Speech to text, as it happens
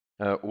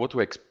What to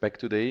expect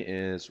today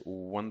is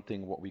one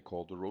thing what we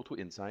call the road to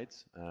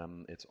insights.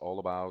 It's all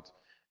about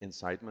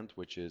incitement,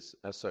 which is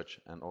as such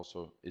and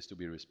also is to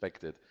be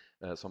respected.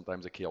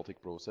 Sometimes a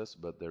chaotic process,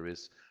 but there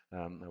is,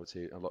 I would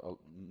say,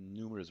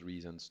 numerous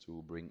reasons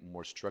to bring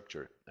more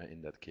structure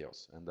in that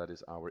chaos, and that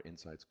is our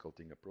insights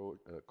consulting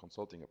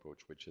approach,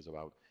 which is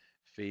about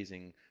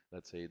phasing,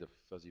 let's say, the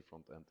fuzzy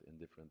front end in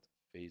different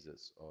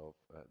phases of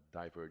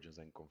divergence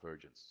and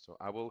convergence. So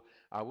I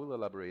will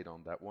elaborate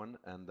on that one,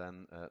 and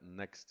then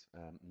next,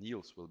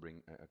 Niels will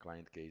bring a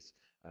client case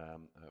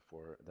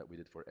for that we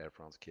did for Air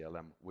France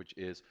KLM, which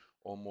is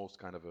almost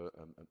kind of a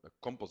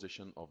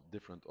composition of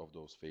different of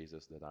those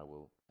phases that I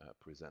will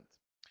present.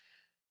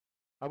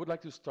 I would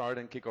like to start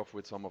and kick off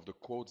with some of the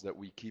quotes that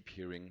we keep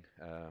hearing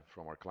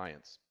from our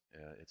clients.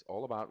 It's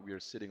all about we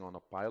are sitting on a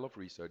pile of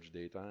research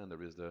data, and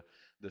there is the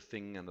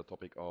thing and the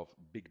topic of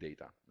big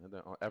data. And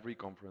every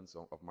conference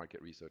of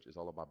market research is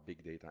all about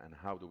big data and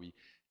how do we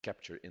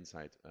capture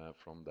insight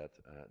from that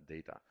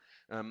data.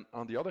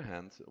 On the other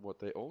hand, what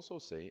they also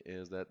say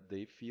is that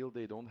they feel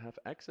they don't have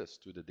access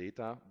to the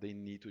data they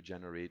need to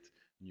generate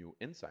new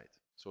insight.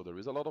 So there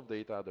is a lot of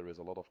data, there is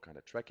a lot of kind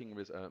of tracking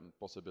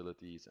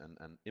possibilities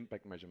and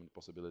impact measurement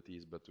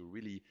possibilities, but to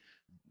really,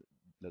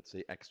 let's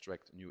say,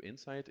 extract new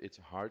insight, it's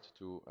hard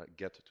to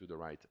get to the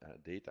right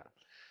data.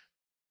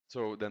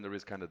 So then there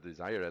is kind of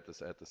desire at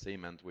the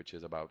same end, which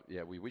is about,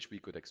 yeah, we wish we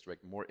could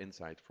extract more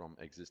insight from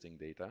existing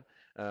data,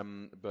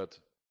 but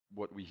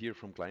what we hear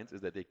from clients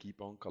is that they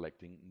keep on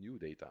collecting new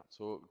data.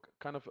 So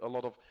kind of a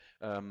lot of,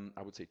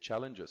 I would say,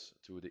 challenges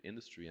to the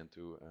industry and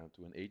to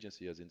an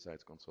agency as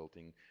Insights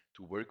Consulting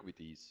to work with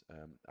these,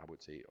 I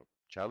would say,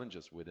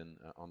 challenges within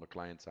on the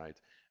client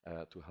side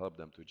to help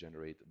them to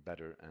generate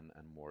better and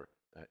more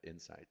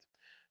insight.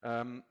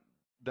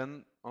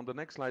 Then on the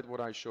next slide, what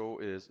I show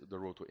is the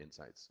road to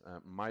insights.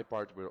 My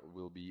part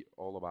will be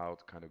all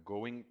about kind of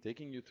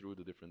taking you through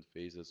the different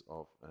phases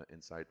of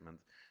incitement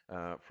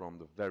from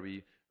the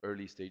very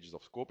early stages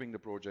of scoping the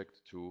project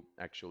to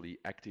actually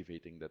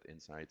activating that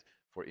insight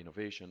for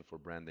innovation, for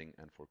branding,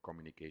 and for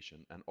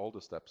communication, and all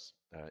the steps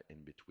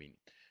in between.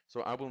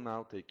 So I will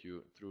now take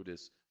you through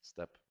this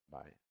step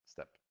by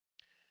step.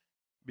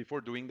 Before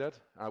doing that,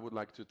 I would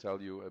like to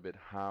tell you a bit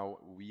how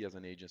we as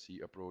an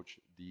agency approach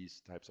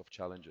these types of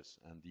challenges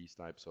and these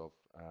types of,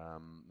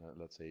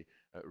 let's say,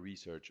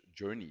 research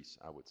journeys,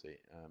 I would say.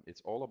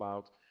 It's all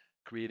about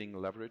creating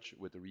leverage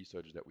with the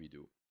research that we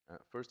do.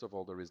 First of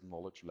all, there is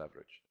knowledge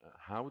leverage.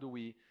 How do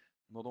we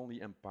not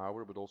only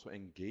empower but also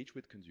engage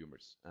with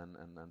consumers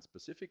and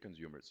specific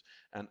consumers,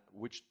 and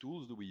which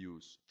tools do we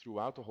use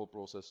throughout the whole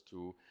process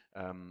to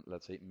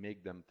let's say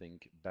make them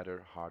think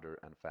better, harder,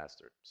 and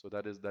faster. So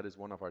that is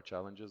one of our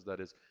challenges. That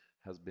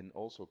has been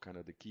also kind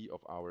of the key of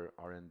our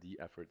R&D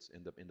efforts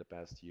in the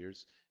past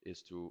years,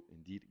 is to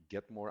indeed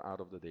get more out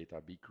of the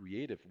data, be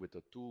creative with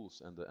the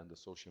tools and the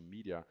social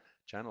media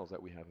channels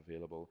that we have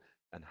available,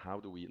 and how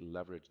do we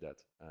leverage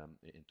that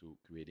into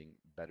creating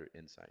better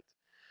insight.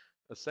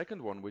 A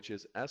second one, which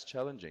is as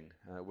challenging,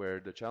 where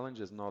the challenge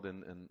is not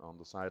on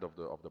the side of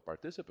the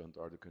participant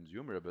or the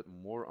consumer, but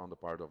more on the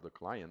part of the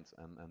client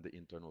and the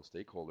internal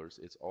stakeholders.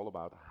 It's all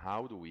about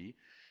how do we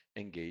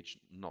engage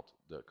not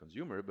the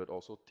consumer, but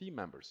also team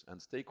members and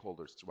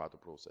stakeholders throughout the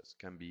process.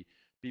 Can be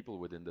people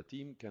within the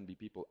team, can be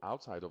people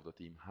outside of the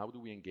team. How do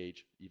we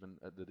engage even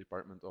at the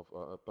Department of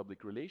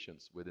Public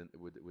Relations with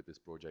this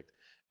project,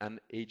 and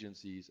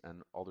agencies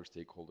and other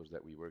stakeholders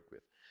that we work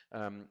with?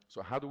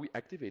 So how do we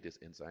activate this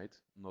insight,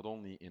 not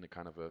only in a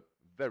kind of a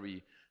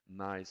very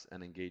nice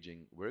and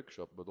engaging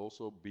workshop, but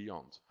also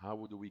beyond?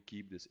 How do we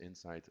keep this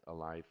insight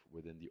alive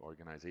within the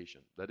organization?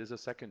 That is a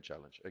second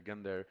challenge.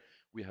 Again, there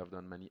we have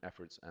done many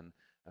efforts and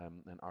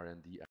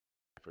R&D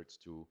efforts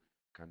to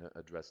kind of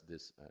address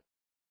this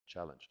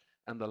challenge.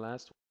 And the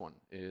last one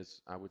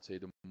is, I would say,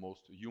 the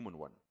most human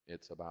one.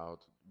 It's about,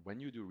 when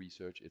you do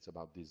research, it's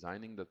about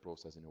designing that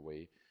process in a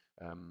way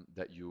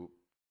that you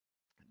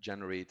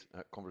generate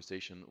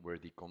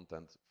conversation-worthy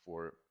content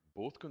for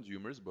both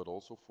consumers, but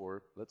also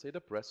for, let's say, the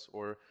press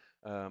or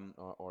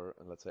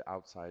let's say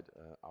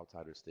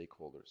outsider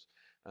stakeholders.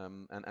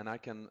 And I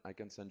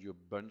can send you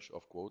a bunch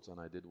of quotes, and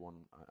I didn't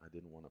want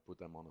to put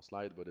them on a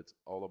slide, but it's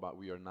all about,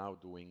 we are now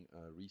doing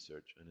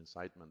research and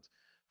incitement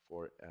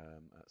for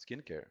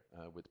skincare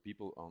with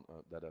people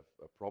that have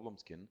problem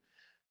skin.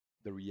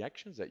 The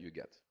reactions that you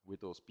get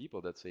with those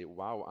people that say,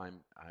 wow,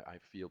 I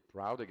feel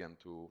proud again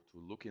to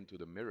look into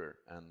the mirror,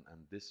 and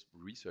this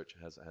research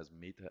has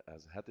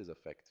had this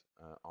effect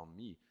on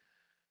me.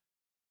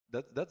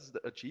 That's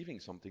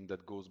achieving something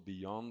that goes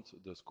beyond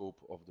the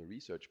scope of the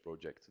research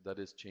project. That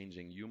is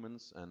changing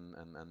humans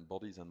and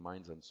bodies and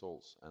minds and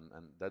souls.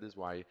 And that is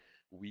why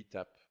we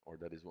tap, or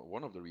that is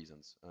one of the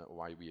reasons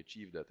why we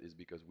achieve that, is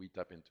because we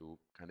tap into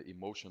kind of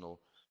emotional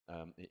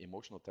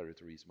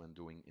territories when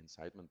doing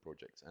incitement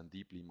projects and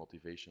deeply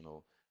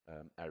motivational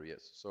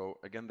areas. So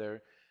again, there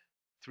are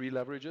three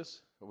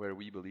leverages where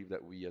we believe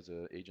that we as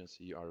an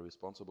agency are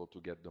responsible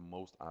to get the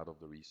most out of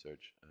the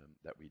research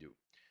that we do.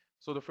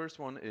 So the first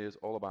one is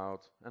all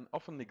about, and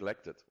often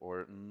neglected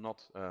or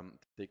not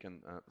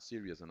taken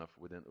serious enough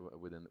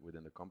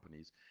within the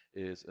companies,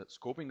 is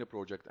scoping the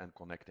project and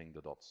connecting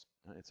the dots.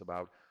 It's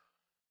about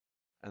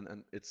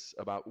and it's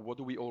about what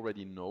do we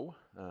already know,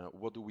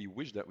 what do we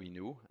wish that we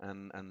knew,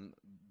 and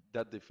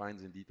that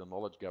defines indeed the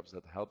knowledge gaps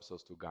that helps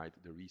us to guide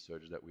the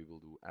research that we will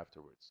do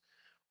afterwards.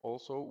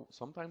 Also,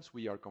 sometimes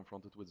we are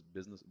confronted with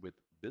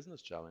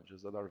business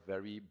challenges that are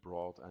very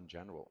broad and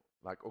general.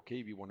 Like,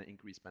 okay, we want to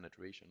increase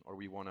penetration or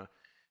we want to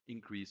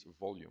increase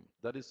volume.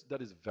 That is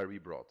very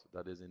broad.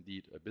 That is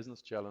indeed a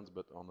business challenge,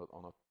 but on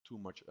a too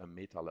much a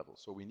meta level.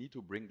 So we need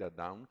to bring that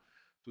down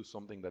to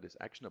something that is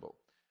actionable.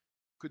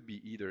 Could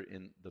be either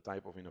in the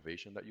type of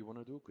innovation that you want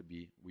to do, could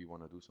be we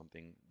want to do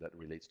something that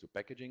relates to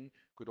packaging,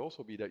 could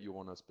also be that you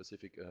want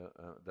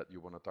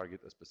to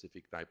target a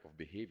specific type of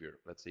behavior,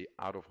 let's say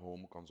out of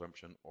home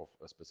consumption of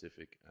a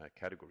specific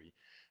category.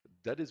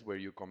 That is where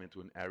you come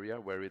into an area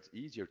where it's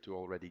easier to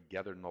already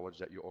gather knowledge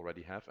that you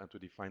already have and to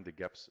define the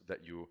gaps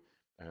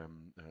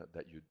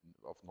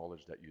of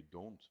knowledge that you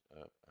don't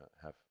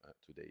have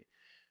today.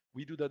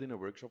 We do that in a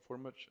workshop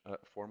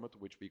format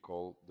which we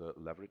call the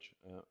leverage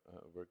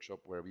workshop,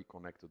 where we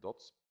connect the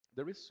dots.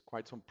 There is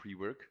quite some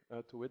pre-work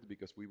to it,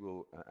 because we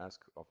will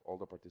ask of all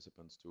the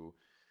participants to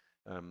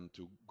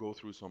go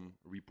through some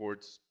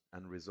reports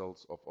and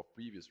results of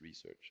previous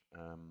research,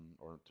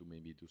 or to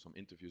maybe do some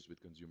interviews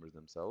with consumers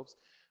themselves.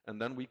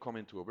 And then we come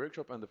into a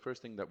workshop, and the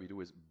first thing that we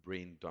do is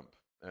brain dump,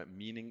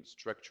 meaning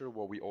structure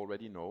what we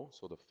already know,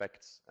 so the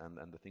facts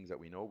and the things that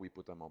we know, we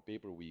put them on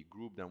paper, we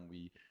group them,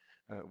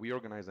 we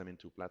organize them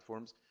into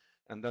platforms.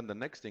 And then the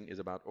next thing is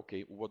about,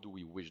 okay, what do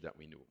we wish that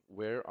we knew?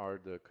 Where are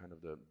the kind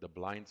of the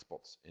blind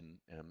spots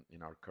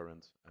in our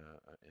current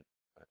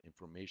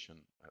information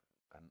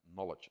and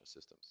knowledge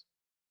systems?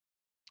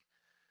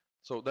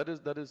 So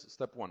that is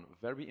step one,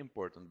 very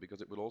important,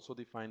 because it will also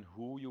define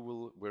who you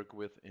will work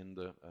with in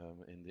the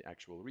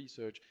actual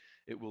research.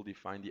 It will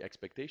define the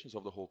expectations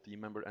of the whole team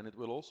member, and it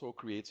will also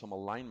create some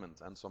alignment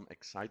and some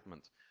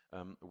excitement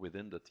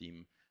within the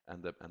team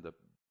and the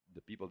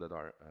people that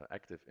are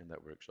active in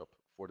that workshop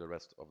for the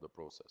rest of the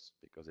process,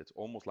 because it's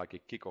almost like a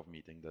kickoff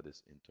meeting that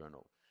is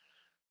internal.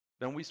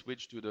 Then we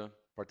switch to the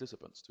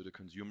participants, to the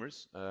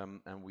consumers,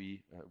 and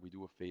we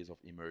do a phase of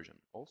immersion.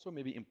 Also,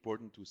 maybe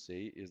important to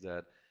say is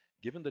that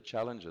given the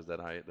challenges that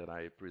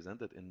I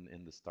presented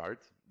in the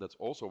start, that's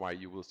also why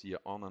you will see an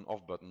on and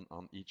off button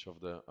on each of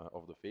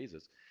the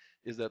phases,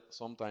 is that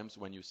sometimes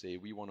when you say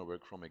we want to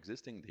work from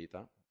existing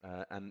data,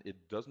 and it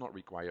does not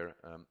require,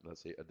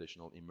 let's say,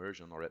 additional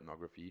immersion or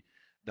ethnography,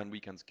 then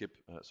we can skip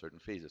certain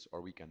phases, or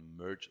we can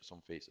merge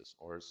some phases,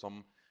 or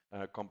some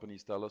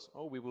companies tell us,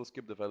 oh, we will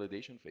skip the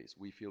validation phase.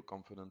 We feel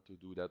confident to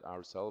do that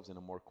ourselves in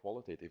a more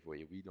qualitative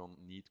way. We don't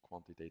need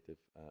quantitative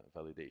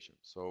validation.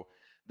 So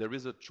there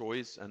is a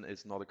choice, and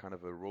it's not a kind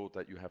of a road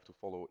that you have to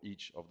follow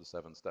each of the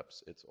 7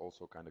 steps. It's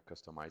also kind of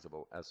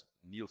customizable, as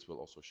Niels will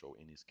also show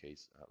in his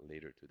case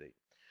later today.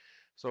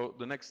 So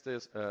the next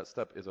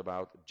step is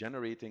about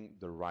generating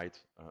the right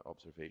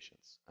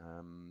observations.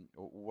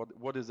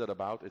 What is that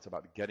about? It's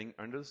about getting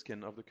under the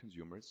skin of the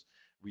consumers.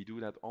 We do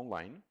that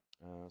online.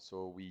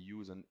 So we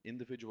use an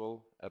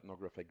individual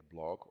ethnographic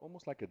blog,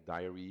 almost like a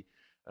diary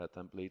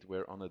template,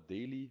 where on a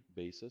daily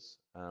basis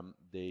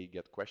they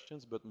get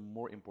questions, but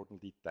more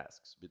importantly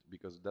tasks,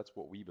 because that's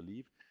what we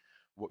believe.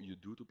 What you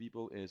do to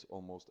people is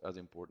almost as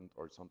important,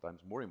 or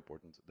sometimes more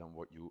important, than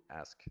what you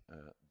ask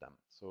them.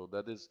 So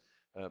that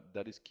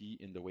is key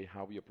in the way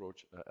how we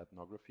approach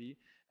ethnography.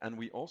 And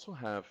we also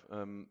have,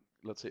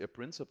 let's say, a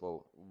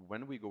principle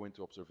when we go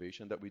into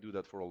observation, that we do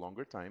that for a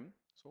longer time,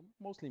 so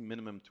mostly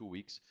minimum 2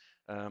 weeks,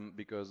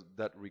 because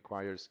that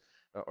requires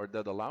or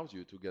that allows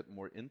you to get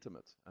more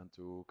intimate and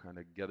to kind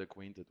of get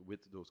acquainted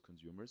with those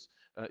consumers.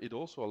 It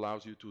also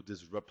allows you to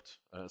disrupt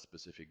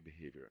specific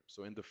behavior.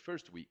 So in the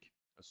first week,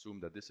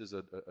 assume that this is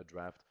a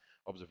draft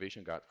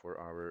observation guide for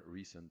our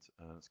recent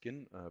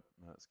skin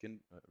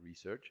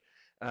research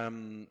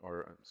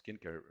or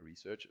skincare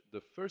research.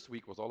 The first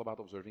week was all about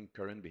observing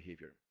current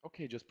behavior.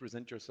 Okay, just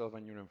present yourself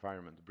and your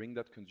environment. Bring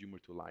that consumer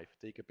to life.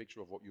 Take a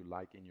picture of what you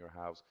like in your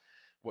house,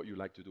 what you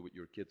like to do with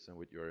your kids and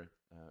with your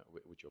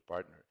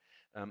partner.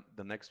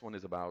 The next one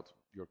is about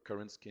your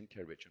current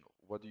skincare ritual.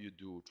 What do you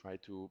do? Try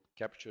to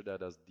capture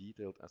that as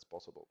detailed as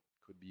possible.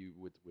 Could be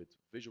with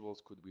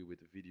visuals, could be with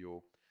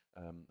video,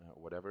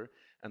 whatever.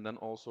 And then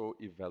also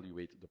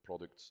evaluate the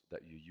products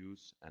that you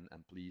use, and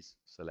please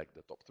select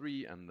the top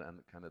 3 and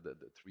kind of the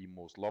 3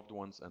 most loved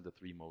ones and the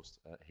 3 most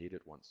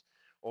hated ones.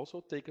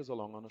 Also take us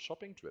along on a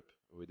shopping trip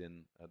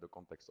within the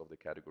context of the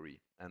category,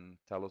 and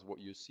tell us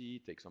what you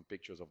see. Take some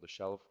pictures of the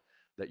shelf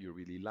that you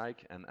really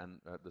like, and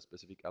the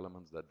specific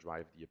elements that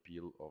drive the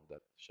appeal of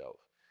that shelf.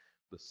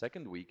 The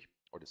second week,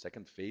 or the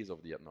second phase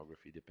of the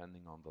ethnography,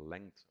 depending on the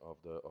length of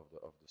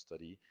the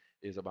study,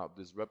 is about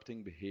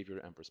disrupting behavior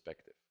and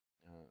perspective.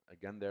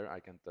 Again, there I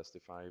can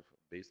testify,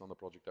 based on the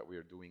project that we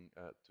are doing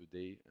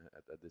today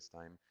at this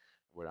time,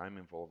 where I'm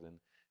involved in,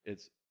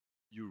 it's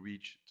you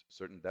reach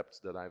certain depths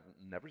that I've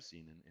never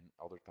seen in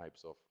other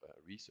types of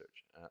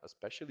research,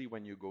 especially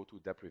when you go to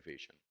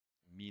deprivation.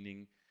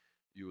 meaning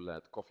you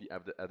let coffee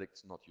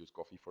addicts not use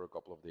coffee for a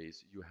couple of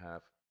days. You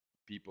have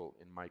people,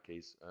 in my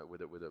case,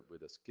 with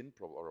a skin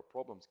problem or a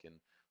problem skin,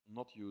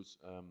 not use,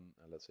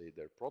 let's say,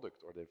 their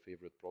product or their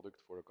favorite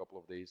product for a couple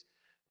of days.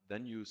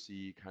 Then you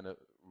see kind of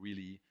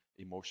really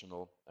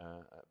emotional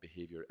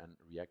behavior and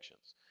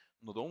reactions.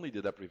 Not only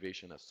the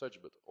deprivation as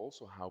such, but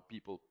also how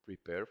people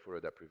prepare for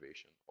a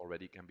deprivation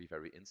already can be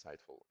very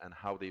insightful, and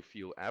how they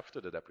feel after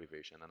the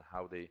deprivation and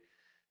how they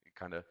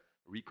kind of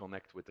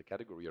reconnect with the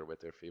category or with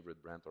their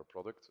favorite brand or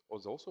product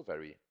was also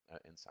very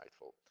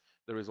insightful.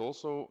 There is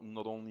also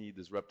not only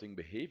disrupting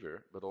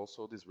behavior, but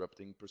also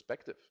disrupting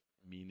perspective,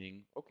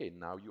 meaning, okay,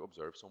 now you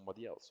observe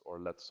somebody else or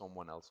let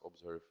someone else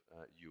observe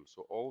you.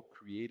 So all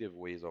creative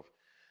ways of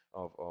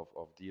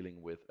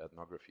dealing with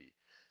ethnography.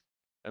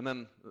 And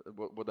then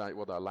what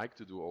I like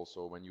to do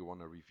also when you want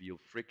to reveal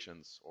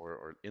frictions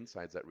or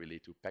insights that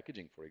relate to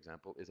packaging, for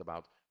example, is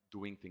about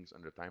doing things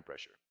under time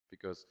pressure,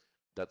 because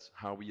that's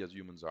how we as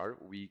humans are.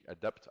 We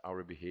adapt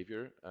our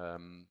behavior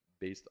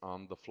based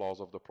on the flaws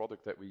of the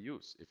product that we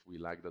use if we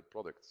like that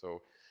product.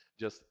 So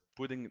just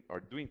putting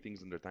or doing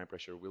things under time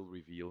pressure will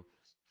reveal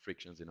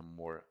frictions in a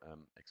more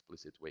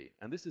explicit way.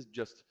 And this is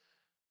just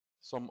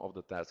some of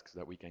the tasks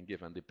that we can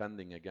give, and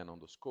depending again on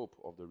the scope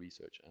of the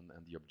research and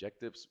the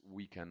objectives,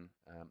 we can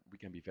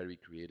be very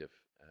creative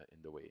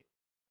in the way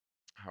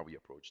how we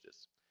approach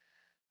this.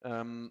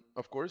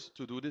 Of course,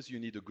 to do this, you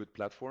need a good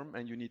platform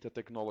and you need a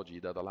technology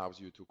that allows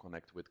you to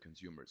connect with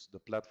consumers. The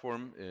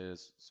platform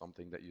is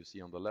something that you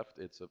see on the left.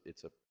 It's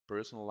a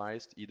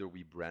personalized, either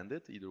we brand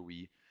it, either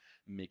we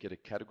make it a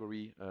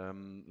category,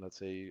 let's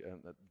say,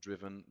 a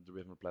driven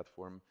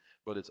platform,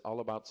 but it's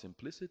all about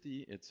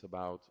simplicity. It's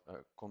about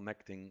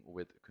connecting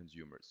with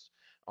consumers.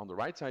 On the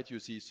right side, you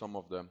see some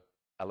of the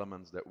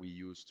elements that we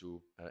use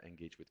to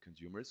engage with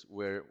consumers,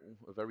 where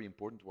a very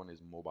important one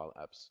is mobile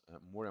apps.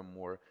 More and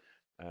more,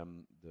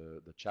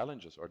 the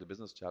challenges or the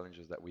business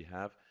challenges that we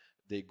have,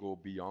 they go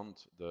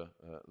beyond the,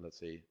 let's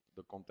say,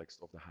 the context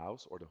of the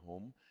house or the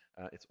home.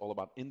 It's all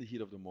about, in the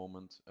heat of the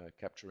moment,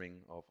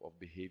 capturing of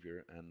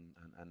behavior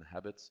and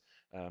habits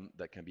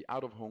that can be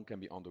out of home, can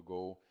be on the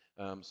go.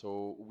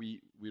 So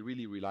we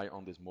really rely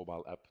on this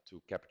mobile app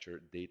to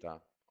capture data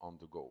on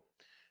the go.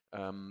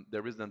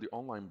 There is then the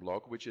online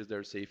blog, which is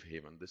their safe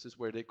haven. This is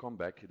where they come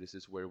back. This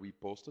is where we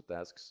post the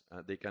tasks.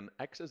 They can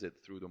access it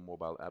through the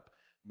mobile app,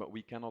 but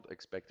we cannot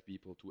expect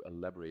people to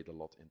elaborate a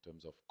lot in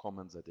terms of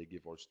comments that they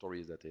give or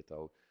stories that they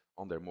tell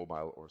on their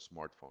mobile or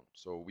smartphone.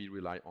 So we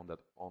rely on that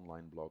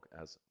online blog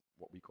as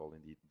what we call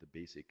indeed the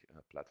basic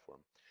platform.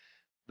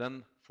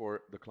 Then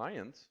for the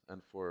client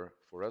and for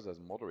us as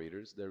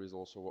moderators, there is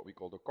also what we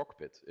call the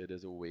cockpit. It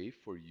is a way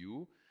for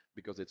you,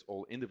 because it's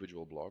all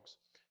individual blogs,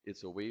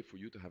 it's a way for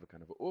you to have a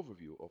kind of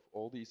overview of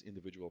all these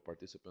individual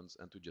participants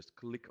and to just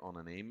click on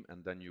a name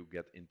and then you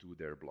get into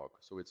their blog.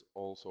 So it's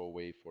also a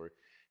way for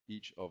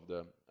each of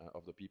the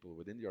people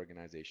within the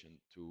organization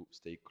to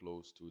stay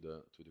close to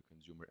the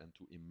consumer and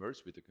to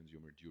immerse with the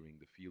consumer during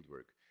the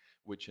fieldwork,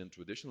 which in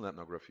traditional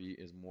ethnography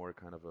is more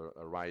kind of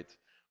a right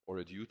or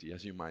a duty,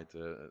 as you might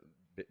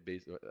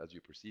as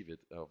you perceive it,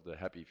 of the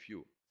happy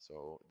few.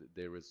 So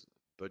there is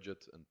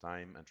budget and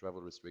time and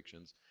travel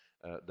restrictions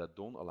that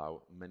don't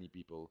allow many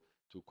people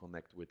to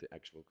connect with the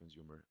actual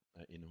consumer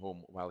in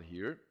home. While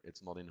here,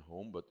 it's not in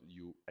home, but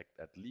you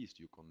at least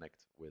you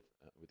connect with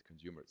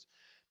consumers.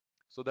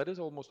 So that is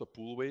almost a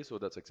pull way, so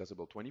that's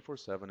accessible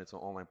 24/7. It's an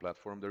online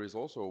platform. There is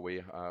also a way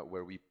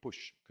where we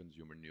push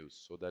consumer news.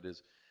 So that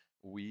is,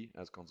 we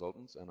as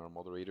consultants and our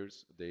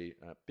moderators, they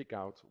pick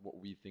out what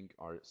we think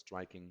are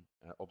striking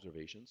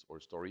observations or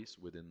stories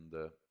within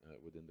the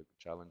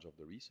challenge of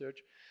the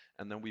research,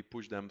 and then we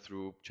push them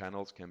through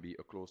channels. Can be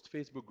a closed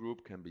Facebook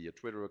group, can be a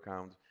Twitter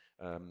account,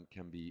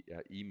 can be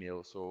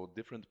email. So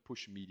different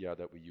push media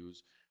that we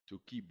use to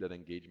keep that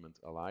engagement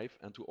alive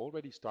and to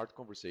already start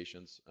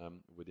conversations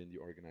within the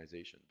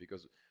organization.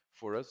 Because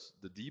for us,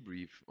 the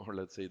debrief, or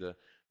let's say the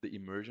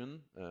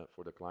immersion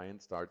for the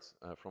client, starts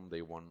from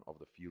day one of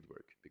the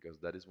fieldwork, because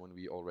that is when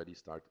we already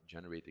start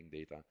generating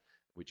data,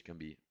 which can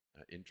be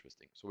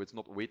interesting. So it's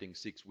not waiting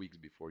 6 weeks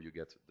before you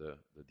get the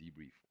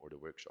debrief or the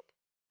workshop.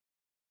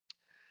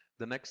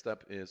 The next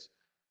step is,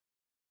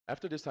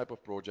 after this type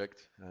of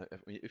project,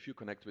 if you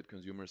connect with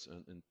consumers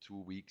in 2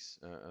 weeks,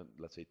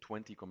 let's say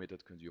 20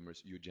 committed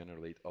consumers, you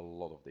generate a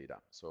lot of data.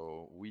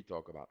 So we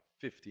talk about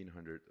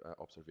 1,500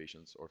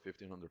 observations or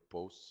 1,500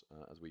 posts,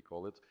 as we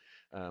call it,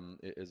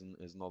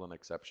 is not an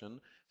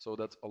exception. So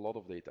that's a lot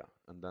of data.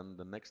 And then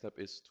the next step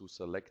is to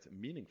select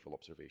meaningful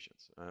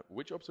observations.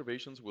 Which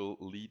observations will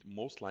lead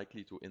most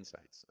likely to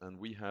insights? And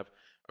we have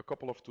a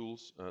couple of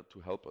tools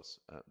to help us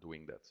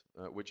doing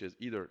that, which is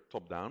either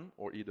top-down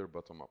or either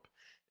bottom-up.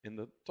 In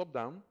the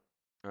top-down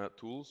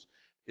tools,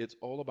 it's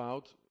all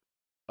about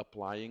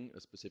applying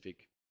a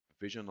specific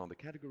vision on the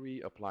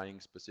category,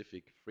 applying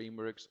specific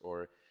frameworks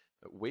or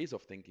ways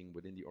of thinking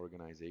within the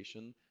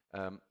organization,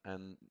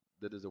 and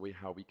that is the way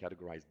how we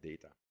categorize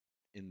data.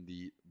 In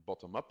the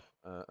bottom-up,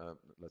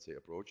 let's say,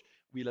 approach,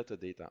 we let the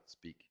data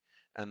speak.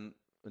 And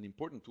an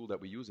important tool that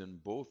we use in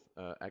both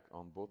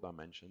on both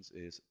dimensions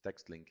is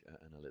text link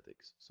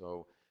analytics.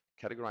 So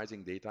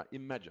categorizing data.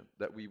 Imagine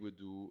that we would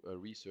do a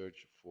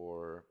research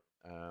for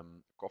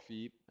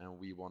coffee, and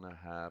we want to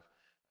have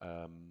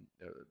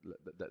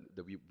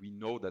that we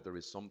know that there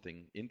is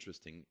something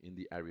interesting in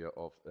the area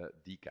of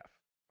decaf.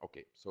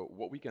 Okay, so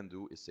what we can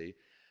do is say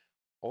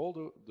all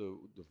the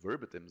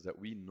verbatims that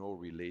we know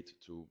relate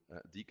to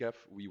decaf,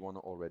 we want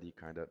to already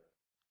kind of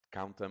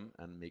count them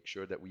and make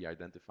sure that we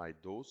identify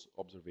those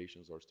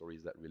observations or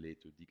stories that relate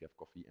to decaf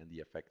coffee and the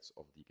effects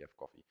of decaf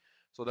coffee.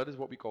 So that is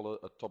what we call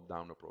a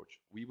top-down approach.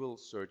 We will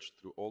search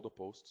through all the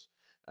posts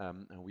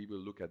and we will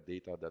look at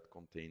data that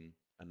contain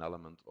an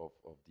element of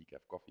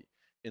decaf coffee.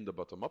 In the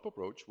bottom-up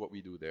approach, what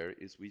we do there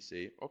is we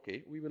say,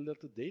 okay, we will let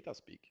the data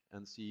speak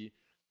and see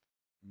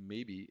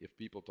maybe if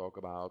people talk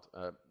about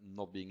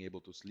not being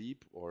able to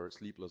sleep or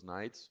sleepless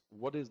nights,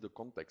 what is the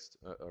context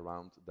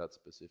around that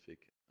specific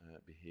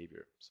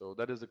behavior? So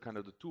that is the kind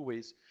of the two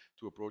ways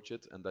to approach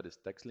it, and that is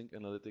text link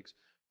analytics.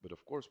 But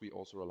of course, we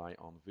also rely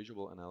on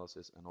visual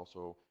analysis and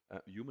also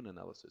human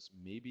analysis.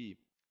 Maybe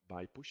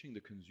by pushing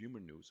the consumer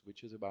news,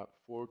 which is about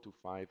 4 to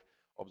 5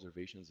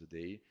 observations a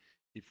day,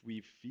 if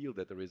we feel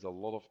that there is a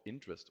lot of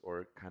interest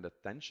or kind of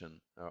tension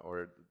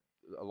or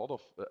a lot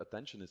of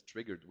attention is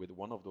triggered with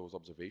one of those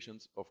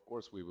observations, of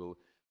course we will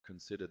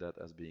consider that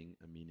as being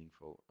a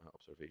meaningful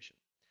observation.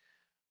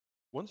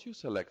 Once you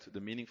select the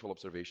meaningful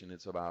observation,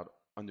 it's about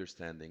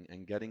understanding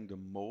and getting the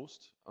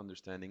most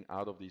understanding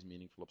out of these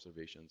meaningful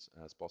observations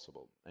as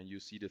possible. And you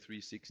see the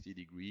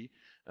 360-degree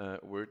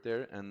word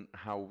there, and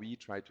how we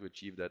try to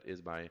achieve that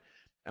is by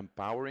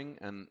empowering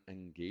and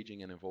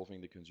engaging and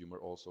involving the consumer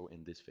also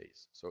in this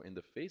phase. So in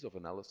the phase of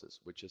analysis,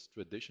 which is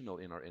traditional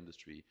in our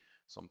industry,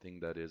 something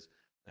that is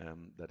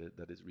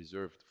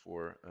reserved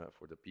for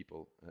the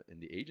people in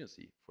the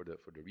agency, for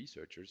the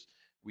researchers,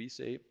 we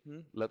say,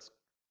 let's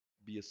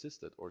be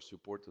assisted or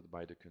supported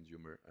by the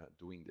consumer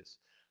doing this.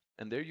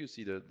 And there you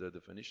see the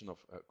definition of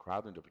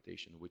crowd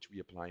interpretation, which we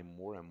apply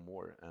more and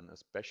more, and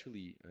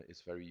especially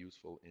is very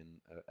useful in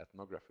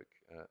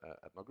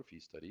ethnography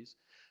studies.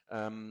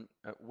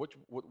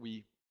 What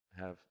we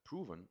have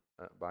proven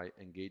by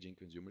engaging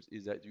consumers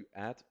is that you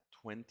add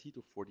 20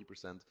 to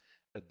 40%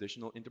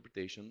 additional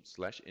interpretation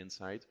 /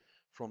 insight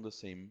from the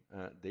same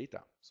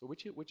data. So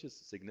which is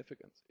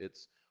significant.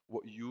 It's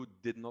what you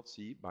did not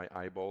see by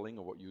eyeballing,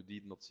 or what you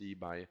did not see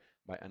by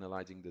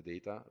analyzing the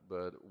data,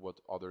 but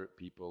what other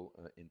people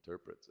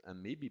interpret.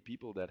 And maybe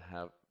people that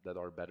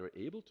are better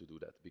able to do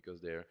that because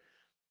they're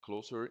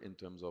closer in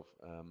terms of,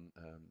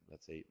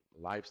 let's say,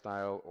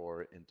 lifestyle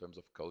or in terms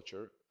of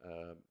culture.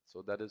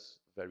 So that is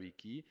very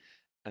key.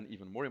 And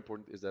even more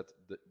important is that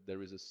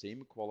there is a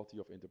same quality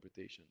of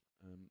interpretation.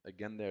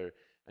 Again there,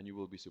 and you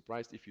will be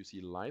surprised if you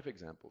see live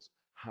examples,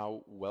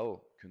 how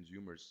well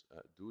consumers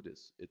do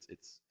this.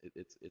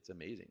 It's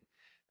amazing.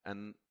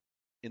 And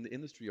in the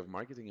industry of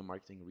marketing and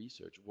marketing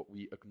research, what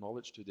we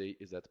acknowledge today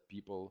is that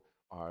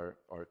our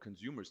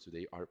consumers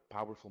today are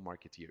powerful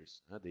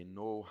marketeers. They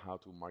know how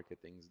to market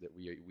things, that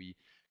we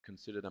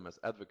consider them as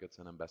advocates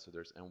and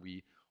ambassadors, and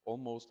we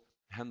almost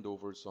hand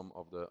over some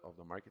of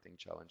the marketing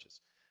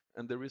challenges.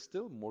 And there is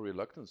still more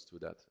reluctance to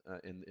that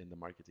in the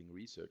marketing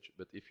research.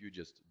 But if you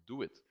just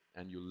do it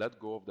and you let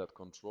go of that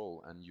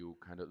control and you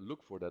kind of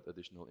look for that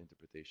additional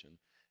interpretation,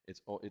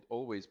 it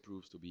always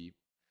proves to be,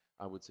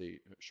 I would say,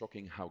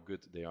 shocking how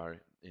good they are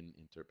in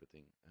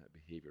interpreting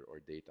behavior or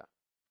data.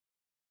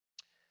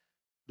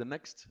 The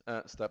next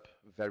step,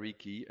 very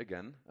key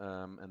again,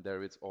 and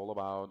there it's all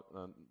about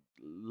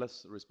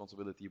less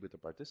responsibility with the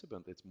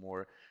participant. It's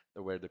more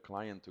where the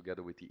client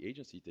together with the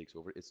agency takes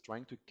over. It's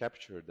trying to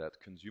capture that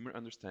consumer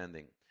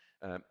understanding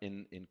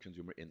in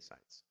consumer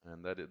insights.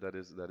 And that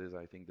is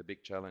I think the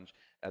big challenge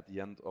at the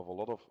end of a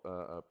lot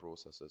of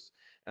processes.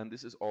 And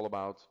this is all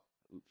about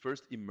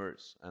first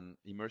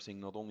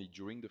immersing not only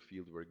during the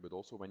field work, but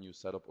also when you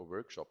set up a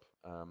workshop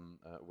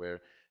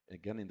where,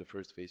 again, in the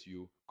first phase,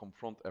 you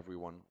confront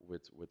everyone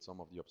with some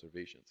of the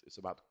observations. It's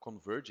about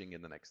converging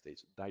in the next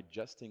stage,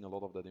 digesting a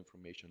lot of that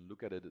information,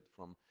 look at it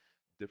from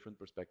different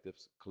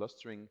perspectives,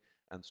 clustering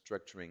and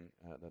structuring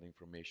that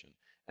information.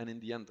 And in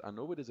the end, I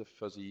know it is a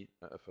fuzzy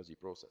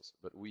process,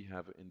 but we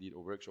have indeed a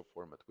workshop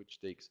format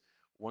which takes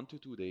 1 to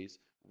 2 days,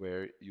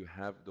 where you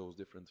have those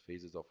different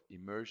phases of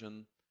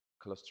immersion,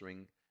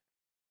 clustering,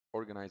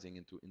 organizing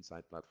into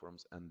insight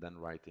platforms, and then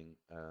writing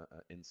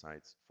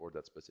insights for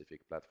that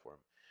specific platform.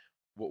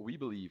 What we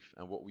believe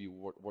and what we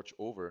watch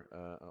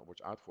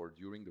out for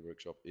during the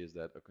workshop is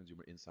that a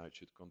consumer insight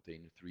should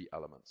contain 3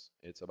 elements.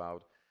 It's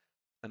about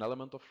an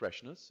element of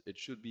freshness. It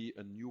should be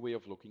a new way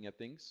of looking at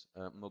things,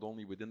 not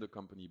only within the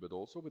company, but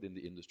also within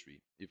the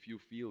industry. If you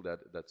feel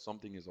that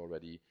something is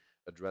already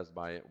addressed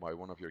by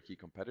one of your key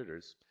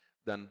competitors,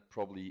 then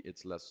probably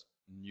it's less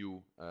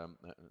new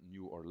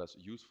or less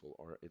useful,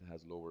 or it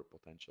has lower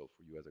potential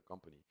for you as a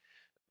company.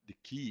 the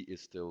key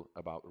is still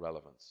about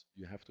relevance.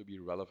 You have to be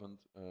relevant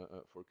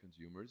for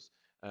consumers,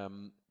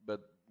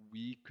 but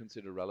we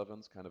consider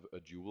relevance kind of a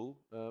dual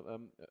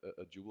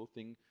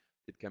thing.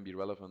 It can be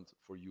relevant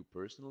for you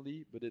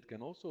personally, but it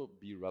can also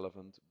be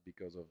relevant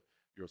because of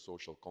your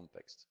social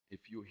context.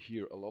 If you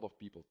hear a lot of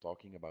people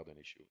talking about an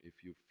issue,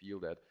 if you feel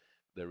that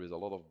there is a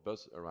lot of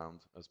buzz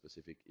around a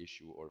specific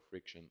issue or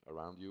friction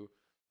around you,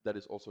 that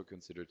is also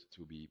considered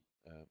to be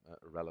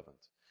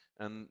relevant.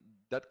 And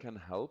that can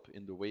help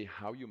in the way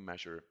how you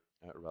measure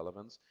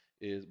relevance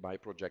is by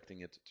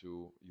projecting it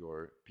to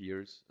your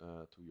peers,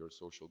 to your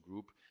social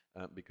group,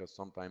 because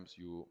sometimes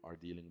you are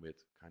dealing with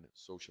kind of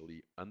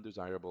socially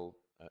undesirable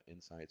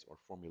insights or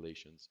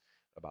formulations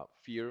about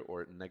fear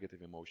or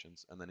negative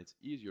emotions, and then it's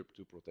easier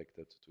to protect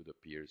it to the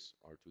peers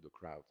or to the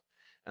crowd.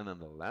 And then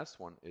the last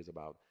one is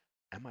about,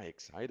 am I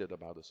excited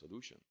about a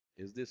solution?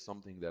 Is this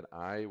something that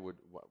I would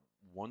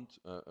want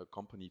a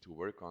company to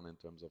work on in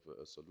terms of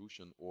a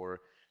solution, or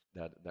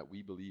that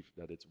we believe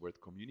that it's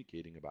worth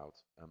communicating about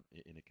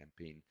in a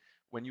campaign?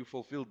 When you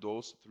fulfill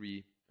those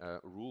three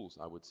rules,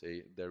 I would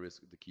say there is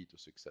the key to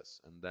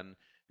success. And then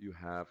you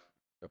have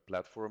a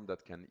platform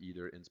that can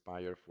either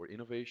inspire for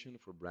innovation,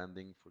 for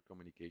branding, for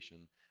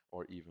communication,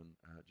 or even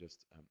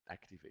just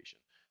activation.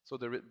 So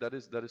that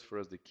is for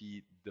us the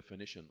key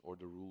definition or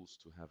the rules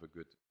to have a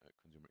good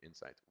consumer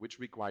insight, which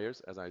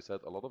requires, as I said,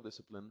 a lot of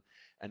discipline,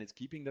 and it's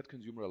keeping that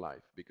consumer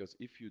alive. Because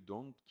if you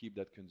don't keep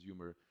that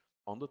consumer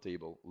on the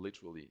table,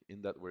 literally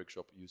in that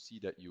workshop, you see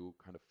that you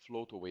kind of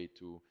float away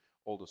to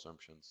old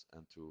assumptions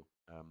and to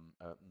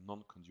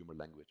non-consumer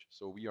language.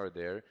 So we are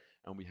there,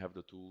 and we have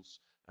the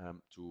tools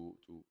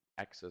to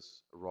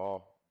access raw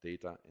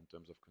data in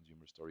terms of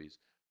consumer stories,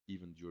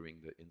 even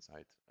during the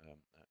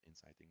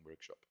inciting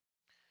workshop.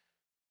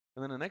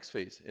 And then the next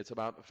phase, it's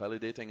about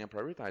validating and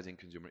prioritizing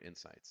consumer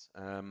insights.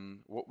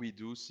 What we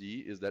do see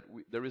is that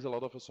there is a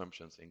lot of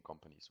assumptions in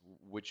companies,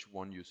 which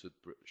one you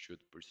should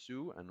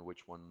pursue and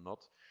which one not.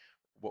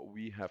 What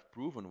we have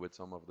proven with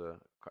some of the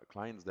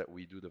clients that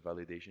we do the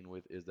validation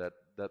with is that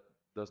that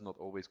does not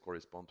always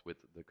correspond with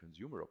the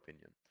consumer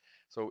opinion.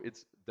 So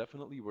it's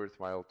definitely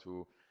worthwhile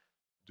to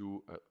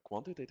do a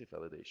quantitative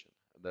validation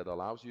that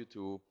allows you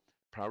to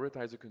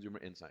prioritize the consumer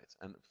insights.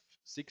 And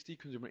 60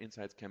 consumer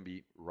insights can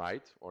be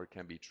right or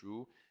can be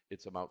true.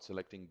 It's about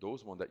selecting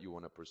those ones that you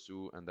want to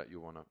pursue and that you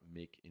want to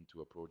make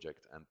into a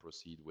project and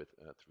proceed with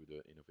through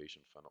the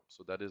innovation funnel.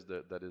 So that is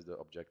the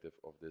objective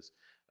of this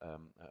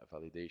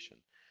validation.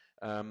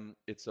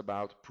 It's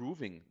about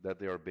proving that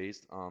they are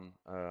based on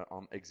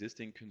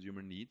existing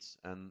consumer needs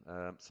and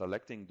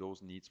selecting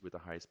those needs with the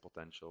highest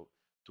potential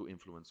to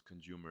influence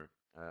consumer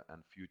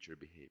and future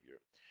behavior.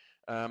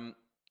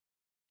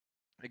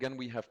 Again,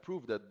 we have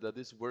proved that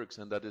this works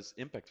and that is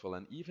impactful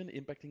and even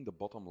impacting the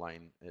bottom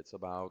line. It's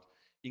about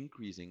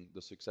increasing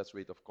the success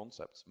rate of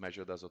concepts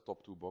measured as a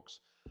top 2 box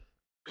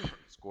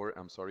score,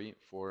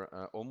 for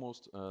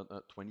almost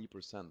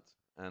 20%.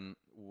 And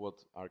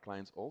what our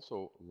clients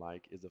also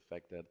like is the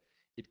fact that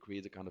it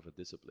creates a kind of a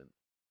discipline.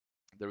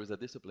 There is a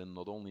discipline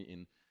not only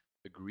in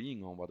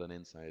agreeing on what an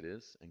insight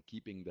is and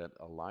keeping that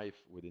alive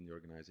within the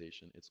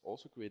organization, it's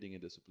also creating a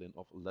discipline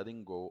of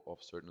letting go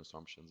of certain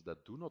assumptions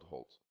that do not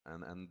hold.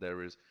 And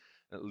there is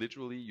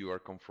literally, you are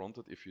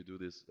confronted, if you do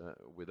this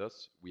with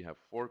us, we have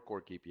 4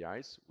 core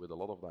KPIs with a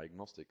lot of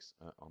diagnostics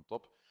on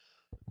top.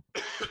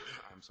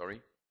 I'm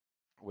sorry.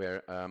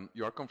 Where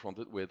you are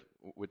confronted with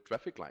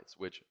traffic lights,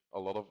 which a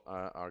lot of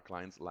our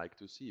clients like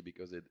to see,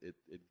 because it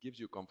gives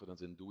you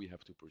confidence in, do we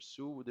have to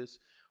pursue this,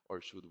 or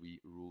should we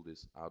rule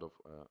this out of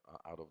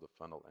the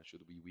funnel, and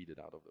should we weed it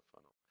out of the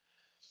funnel?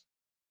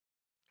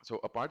 So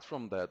apart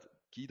from that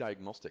key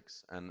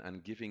diagnostics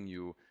and giving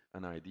you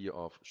an idea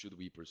of should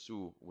we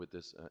pursue with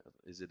this,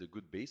 is it a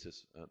good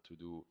basis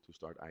to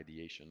start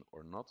ideation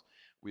or not,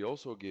 we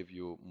also give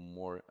you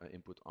more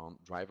input on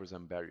drivers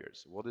and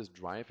barriers. What is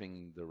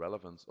driving the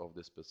relevance of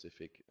this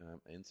specific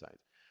insight?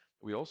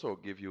 We also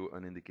give you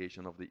an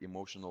indication of the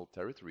emotional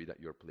territory that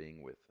you're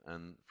playing with.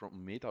 And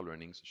from meta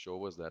learnings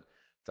show us that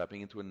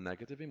tapping into a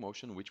negative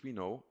emotion, which we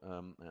know,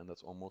 and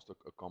that's almost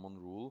a common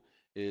rule,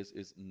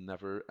 is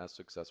never as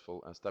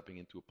successful as tapping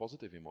into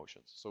positive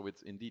emotions. So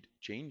it's indeed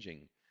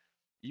changing,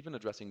 even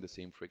addressing the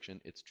same friction,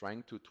 it's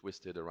trying to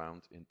twist it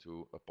around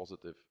into a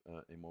positive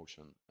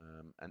emotion.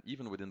 And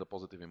even within the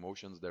positive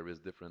emotions, there is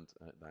different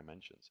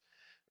dimensions.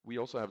 We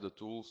also have the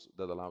tools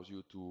that allows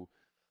you to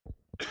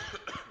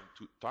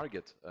to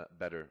target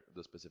better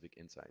the specific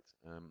insight.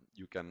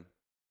 You can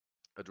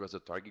address a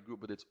target group,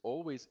 but it's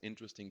always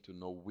interesting to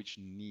know which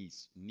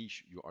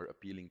niche you are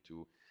appealing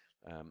to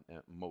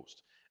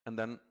most. And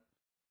then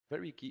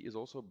very key is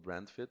also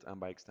brand fit, and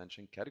by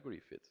extension category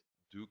fit.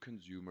 Do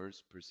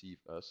consumers perceive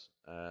us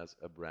as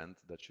a brand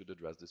that should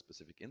address this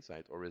specific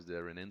insight, or is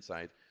there an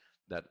insight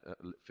that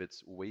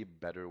fits way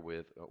better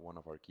with one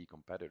of our key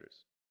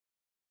competitors?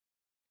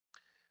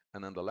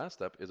 And then the last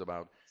step is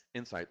about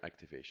insight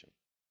activation,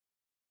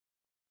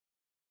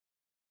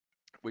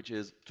 which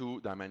is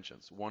 2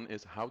 dimensions. One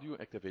is, how do you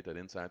activate that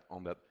insight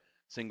on that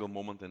single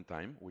moment in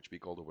time, which we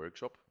call the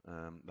workshop,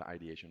 the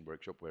ideation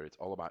workshop, where it's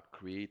all about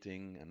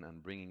creating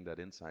and bringing that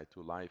insight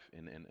to life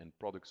in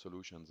product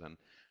solutions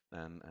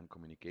and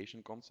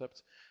communication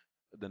concepts.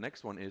 The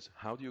next one is,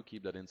 how do you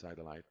keep that insight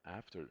alive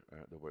after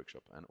the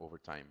workshop and over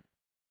time?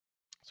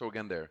 So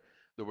again,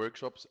 the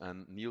workshops,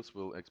 and Niels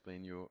will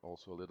explain you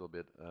also a little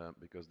bit,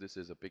 because this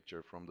is a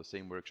picture from the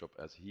same workshop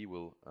as he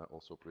will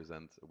also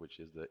present, which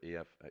is the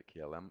AF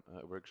KLM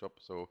workshop.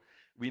 So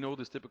we know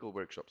these typical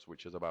workshops,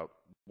 which is about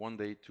 1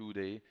 day, 2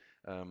 day,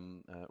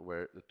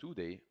 where the 2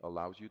 day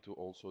allows you to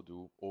also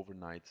do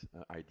overnight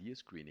idea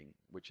screening,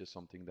 which is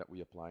something that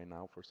we apply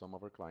now for some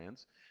of our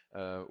clients,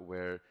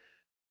 where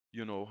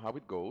you know how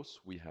it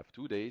goes. We have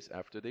 2 days.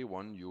 After day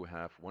one, you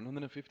have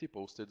 150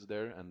 post-its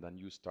there, and then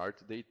you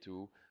start day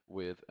two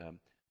with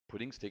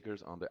putting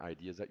stickers on the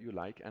ideas that you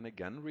like, and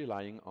again,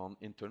 relying on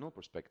internal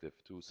perspective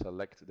to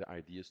select the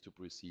ideas to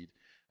proceed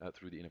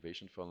through the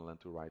innovation funnel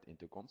and to write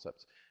into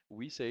concepts.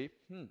 We say,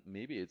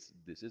 maybe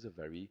this is a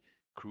very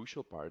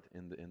crucial part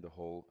in the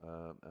whole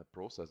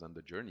process and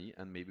the journey,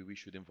 and maybe we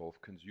should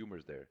involve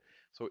consumers there.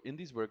 So in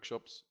these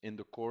workshops, in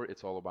the core,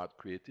 it's all about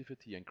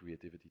creativity and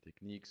creativity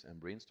techniques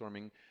and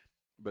brainstorming.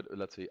 But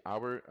let's say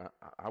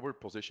our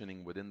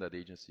positioning within that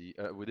agency,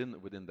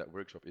 within that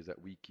workshop, is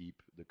that we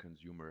keep the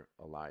consumer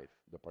alive,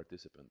 the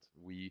participant.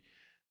 We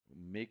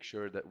make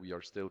sure that we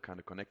are still kind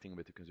of connecting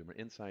with the consumer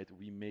insight.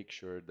 We make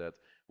sure that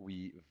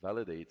we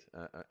validate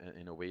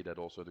in a way that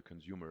also the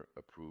consumer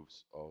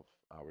approves of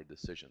our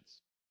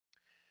decisions.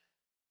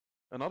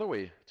 Another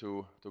way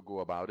to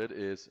go about it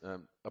is,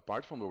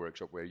 apart from the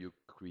workshop where you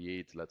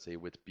create, let's say,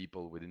 with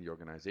people within the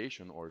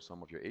organization or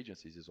some of your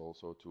agencies, is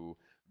also to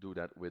do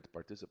that with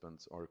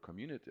participants or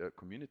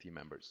community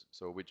members.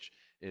 So which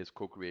is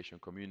co-creation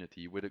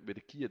community, with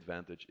a key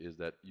advantage is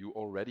that you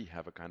already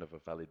have a kind of a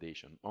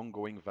validation,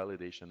 ongoing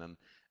validation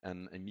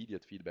and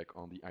immediate feedback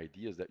on the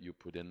ideas that you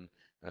put in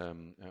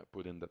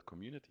that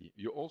community.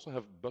 You also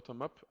have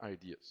bottom-up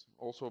ideas.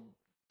 Also,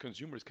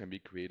 consumers can be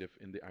creative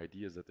in the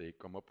ideas that they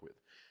come up with.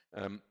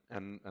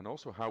 And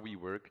also how we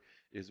work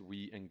is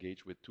we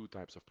engage with two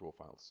types of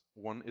profiles.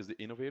 One is the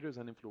innovators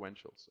and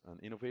influentials.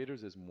 And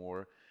innovators is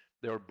more,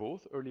 they are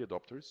both early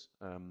adopters,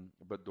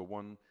 but the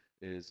one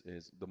is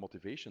the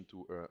motivation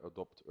to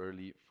adopt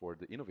early for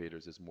the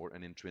innovators is more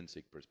an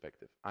intrinsic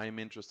perspective. I'm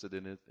interested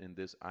in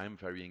this. I'm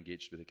very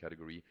engaged with the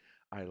category.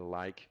 I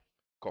like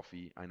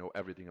coffee. I know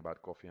everything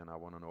about coffee, and I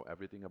want to know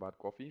everything about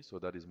coffee. So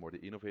that is more the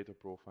innovator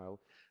profile.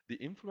 The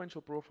influential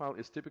profile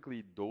is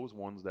typically those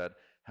ones that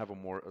have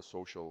a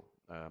social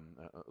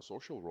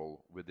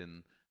role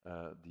within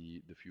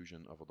the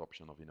fusion of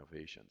adoption of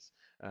innovations.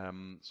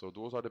 So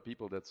those are the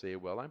people that say,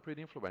 well, I'm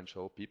pretty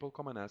influential. People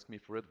come and ask me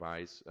for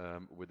advice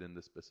within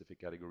the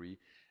specific category,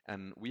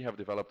 and we have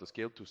developed a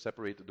scale to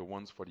separate the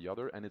ones for the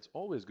other. And it's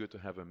always good to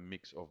have a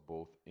mix of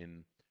both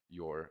in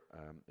your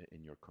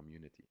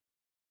community.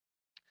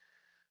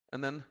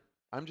 And then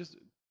I'm just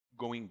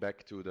going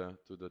back to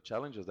the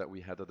challenges that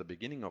we had at the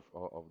beginning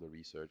of the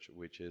research,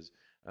 which is,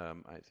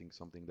 I think,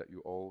 something that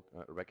you all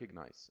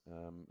recognize.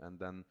 And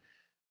then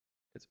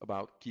it's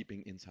about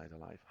keeping insight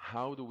alive.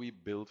 How do we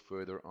build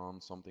further on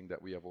something that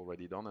we have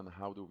already done, and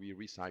how do we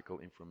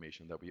recycle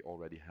information that we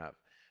already have?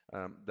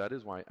 That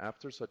is why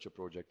after such a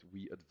project,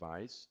 we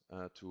advise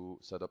to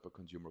set up a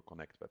Consumer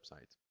Connect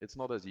website. It's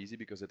not as easy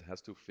because it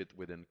has to fit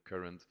within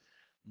current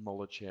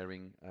knowledge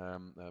sharing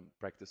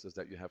practices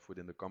that you have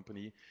within the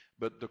company.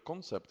 But the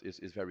concept is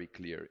very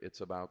clear.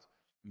 It's about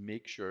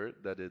make sure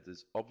that it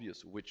is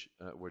obvious which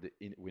were the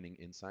winning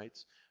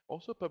insights.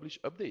 Also publish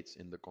updates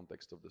in the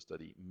context of the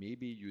study.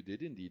 Maybe you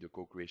did indeed a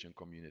co-creation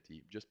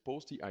community. Just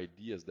post the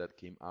ideas that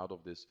came out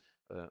of this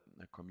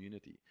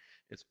community.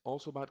 It's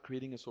also about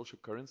creating a social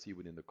currency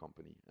within the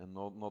company, and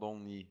not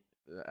only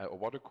a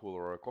water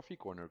cooler or a coffee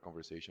corner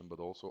conversation, but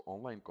also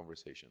online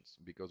conversations,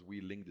 because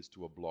we link this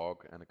to a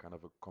blog and a kind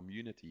of a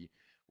community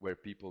where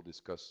people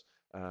discuss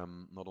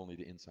not only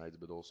the insights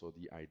but also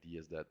the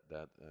ideas that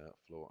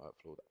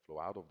flow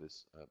out of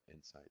this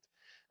insight.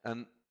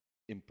 And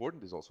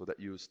important is also that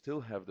you still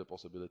have the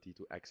possibility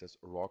to access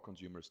raw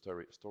consumer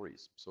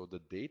stories. So the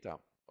data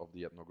of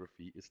the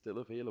ethnography is still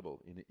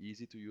available in an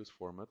easy-to-use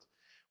format.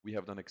 We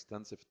have done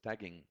extensive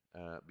tagging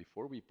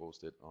before we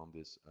post it on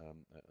this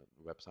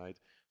website.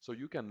 So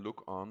you can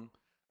look on,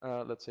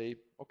 let's say,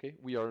 okay,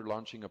 we are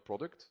launching a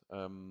product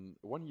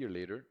 1 year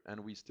later,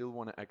 and we still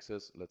want to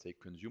access, let's say,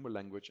 consumer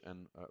language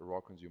and raw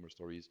consumer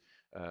stories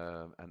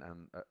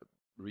and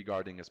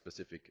regarding a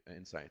specific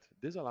insight.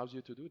 This allows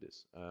you to do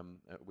this,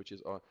 which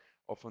is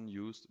often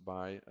used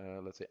by,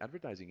 let's say,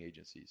 advertising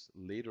agencies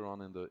later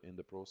on in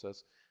the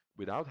process,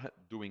 without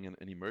doing an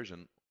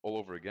immersion all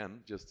over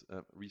again. Just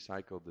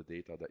recycle the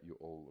data that you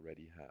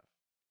already have.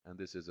 And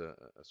this is a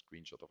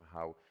screenshot of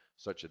how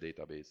such a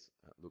database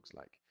looks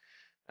like.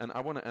 And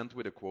I want to end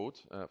with a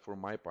quote, for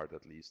my part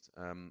at least,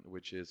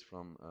 which is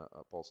from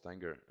Paul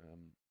Stanger,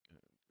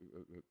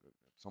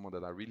 someone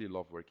that I really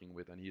love working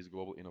with, and he's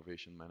Global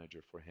Innovation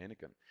Manager for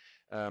Heineken,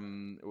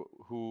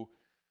 who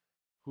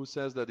who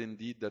says that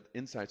indeed that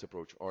insights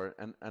approach, or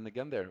and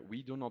again there,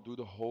 we do not do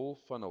the whole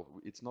funnel.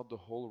 It's not the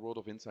whole road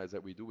of insights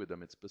that we do with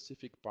them. It's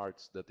specific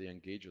parts that they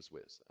engage us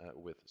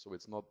with. So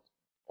it's not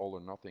all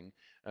or nothing.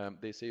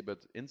 They say,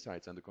 but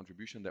insights and the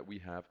contribution that we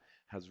have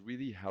has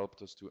really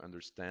helped us to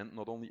understand,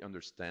 not only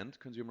understand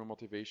consumer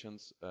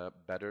motivations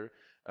better,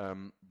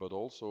 but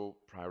also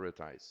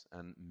prioritize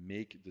and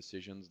make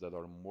decisions that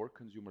are more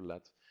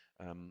consumer-led.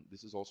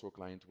 This is also a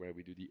client where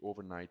we do the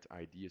overnight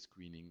idea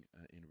screening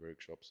in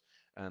workshops,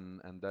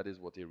 and that is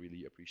what they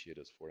really appreciate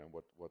us for, and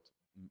what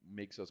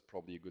makes us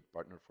probably a good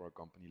partner for a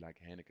company like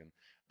Heineken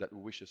that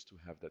wishes to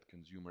have that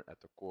consumer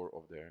at the core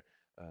of their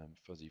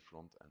fuzzy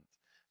front end.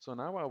 So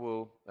now I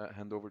will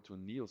hand over to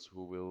Niels,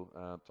 who will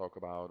talk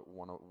about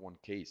one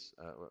case,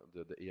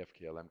 the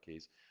AFKLM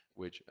case,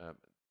 which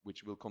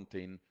will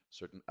contain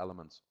certain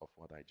elements of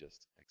what I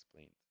just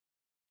explained.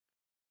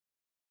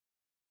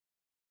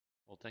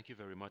 Well, thank you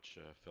very much,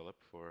 Philip,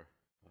 for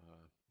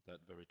that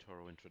very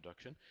thorough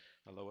introduction.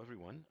 Hello,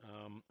 everyone.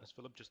 As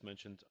Philip just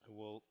mentioned, I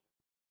will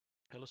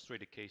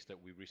illustrate a case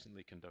that we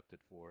recently conducted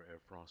for Air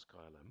France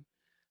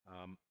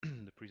KLM.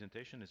 The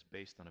presentation is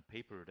based on a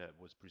paper that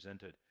was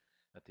presented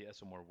at the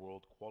SMR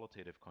World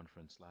Qualitative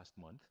Conference last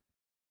month.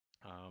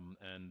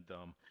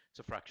 It's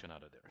a fraction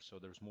out of there. So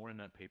there's more in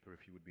that paper.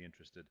 If you would be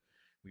interested,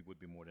 we would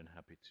be more than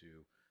happy to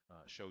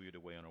show you the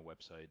way on our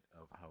website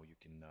of how you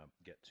can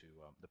get to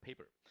the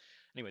paper.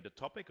 Anyway, the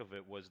topic of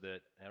it was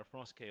that Air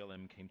France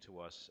KLM came to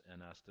us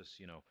and asked us,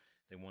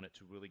 they wanted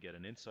to really get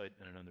an insight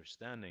and an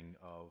understanding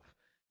of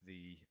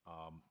the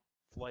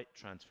flight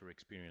transfer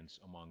experience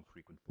among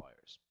frequent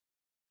flyers.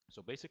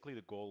 So basically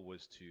the goal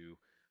was to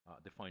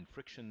define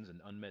frictions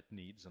and unmet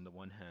needs on the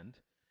one hand,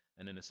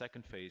 and in the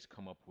second phase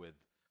come up with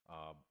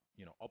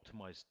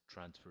optimized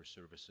transfer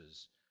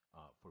services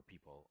for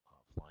people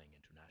flying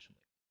internationally.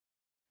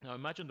 Now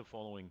imagine the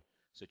following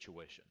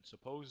situation.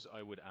 Suppose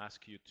I would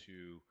ask you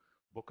to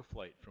book a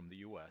flight from the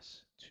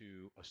US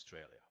to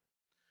Australia.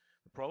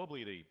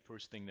 Probably the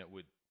first thing that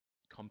would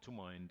come to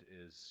mind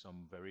is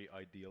some very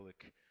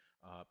idyllic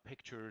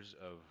pictures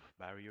of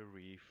Barrier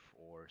Reef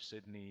or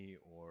Sydney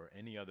or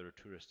any other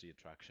touristy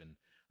attraction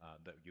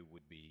that you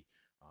would be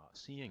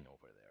seeing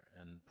over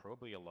there, and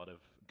probably a lot of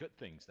good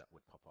things that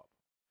would pop up.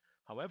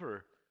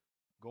 However,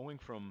 going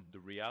from the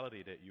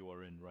reality that you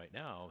are in right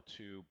now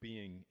to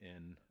being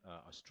in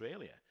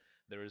Australia,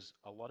 there's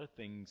a lot of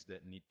things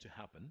that need to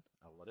happen,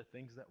 a lot of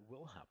things that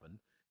will happen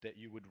that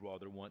you would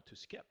rather want to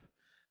skip,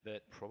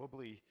 that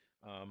probably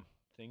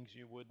things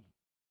you would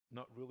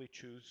not really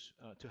choose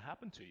to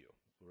happen to you.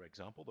 For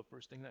example, the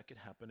first thing that could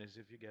happen is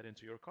if you get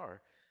into your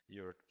car,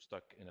 you're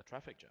stuck in a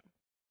traffic jam.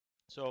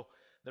 So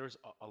there's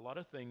a lot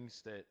of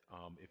things that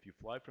if you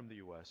fly from the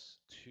US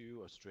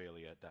to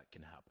Australia, that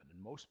can happen.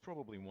 And most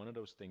probably one of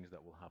those things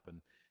that will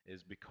happen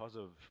is because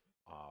of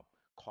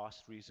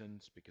cost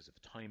reasons, because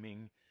of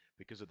timing,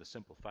 because of the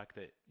simple fact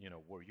that,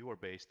 where you are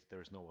based,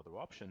 there's no other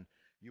option,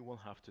 you will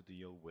have to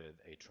deal with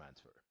a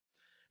transfer.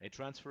 A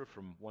transfer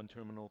from one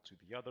terminal to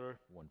the other,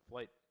 one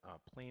flight,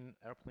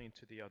 airplane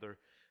to the other.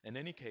 In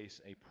any case,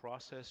 a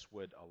process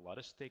with a lot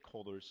of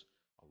stakeholders,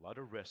 a lot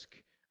of risk,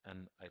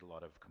 and a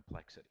lot of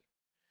complexity.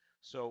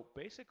 So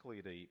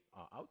basically the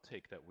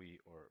outtake that we,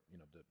 or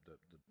the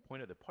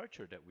point of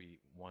departure that we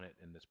wanted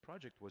in this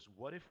project was,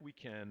 what if we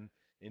can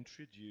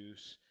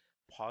introduce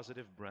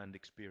positive brand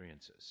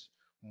experiences,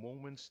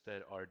 moments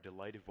that are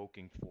delight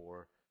evoking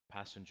for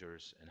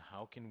passengers, and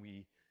how can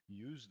we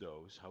use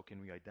those, how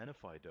can we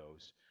identify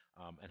those,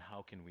 and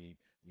how can we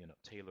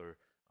tailor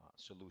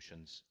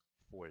solutions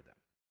for them.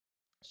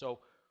 So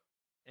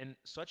in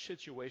such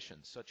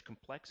situations, such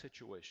complex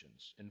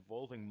situations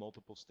involving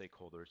multiple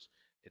stakeholders,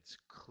 it's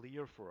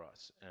clear for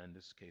us, and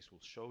this case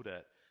will show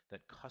that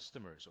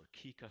customers or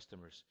key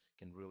customers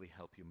can really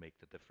help you make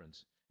the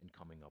difference in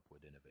coming up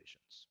with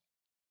innovations.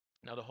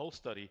 Now the whole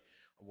study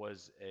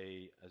was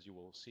as you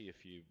will see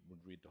if you would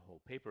read the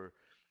whole paper,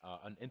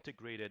 an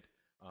integrated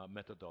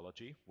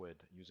methodology with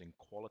using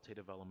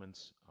qualitative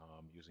elements,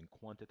 using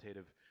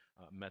quantitative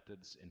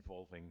methods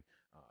involving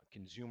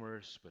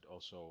consumers, but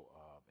also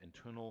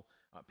internal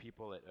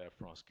people at Air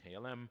France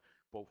KLM,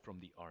 both from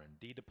the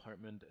R&D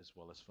department as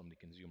well as from the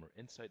consumer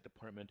insight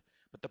department.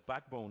 But the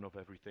backbone of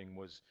everything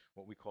was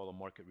what we call a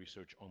market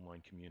research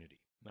online community.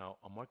 Now,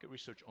 a market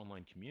research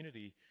online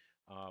community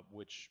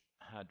which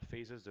had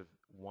phases of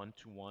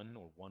one-to-one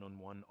or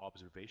one-on-one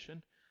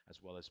observation, as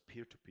well as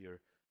peer-to-peer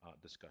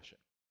discussion.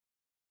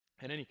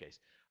 In any case,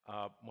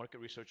 market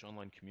research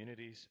online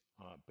communities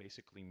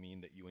basically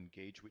mean that you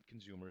engage with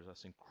consumers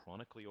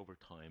asynchronously over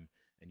time,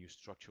 and you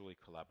structurally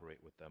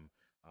collaborate with them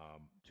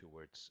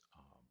towards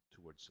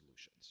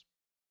solutions.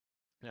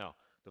 Now,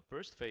 the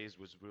first phase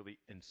was really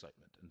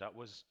incitement, and that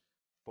was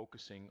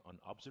focusing on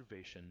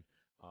observation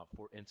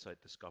for insight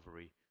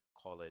discovery,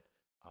 call it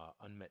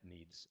unmet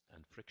needs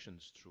and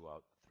frictions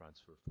throughout the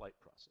transfer flight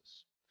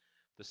process.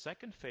 The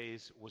second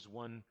phase was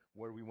one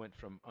where we went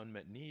from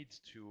unmet needs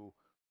to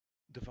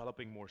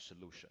developing more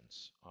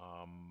solutions,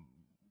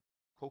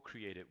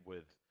 co-created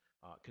with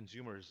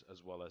consumers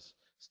as well as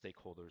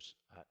stakeholders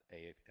at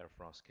Air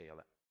France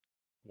KLM.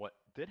 What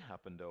did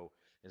happen, though,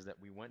 is that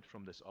we went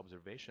from this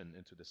observation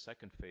into the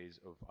second phase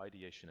of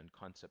ideation and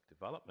concept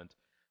development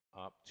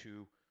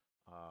to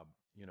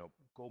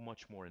go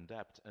much more in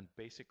depth and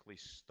basically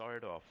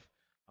start off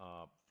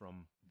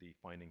from the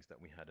findings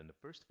that we had in the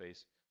first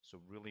phase, so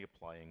really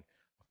applying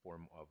a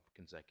form of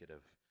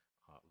consecutive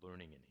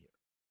learning in here.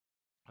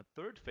 A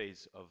third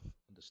phase of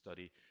the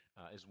study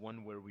is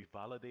one where we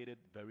validated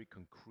very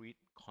concrete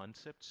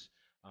concepts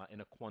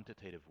in a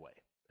quantitative way.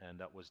 And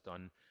that was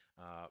done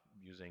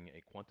using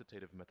a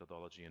quantitative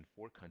methodology in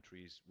 4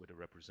 countries with a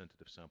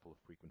representative sample of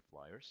frequent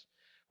flyers,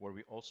 where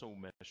we also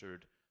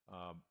measured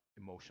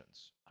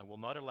emotions. I will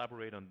not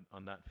elaborate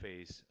on that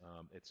phase.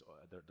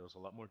 There's a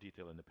lot more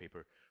detail in the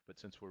paper, but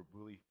since we're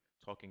really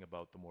talking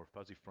about the more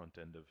fuzzy front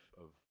end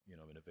of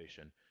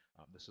innovation,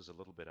 this is a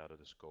little bit out of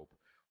the scope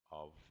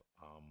of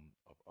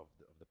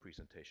the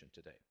presentation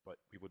today. But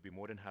we would be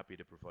more than happy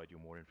to provide you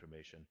more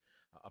information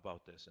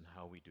about this and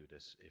how we do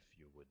this if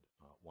you would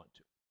want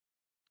to.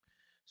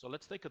 So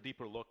let's take a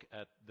deeper look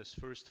at this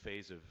first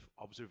phase of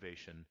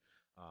observation,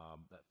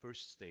 that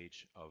first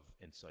stage of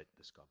insight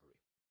discovery.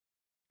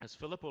 As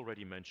Filip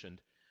already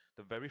mentioned,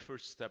 the very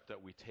first step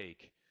that we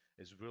take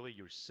is really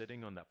you're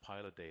sitting on that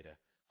pile of data.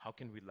 How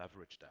can we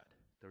leverage that?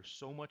 There's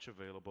so much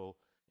available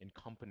in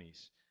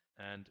companies,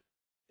 and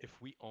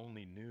if we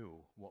only knew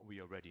what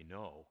we already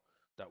know,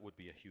 that would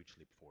be a huge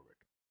leap forward.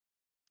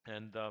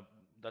 And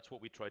that's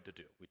what we tried to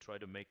do. We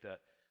tried to make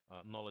that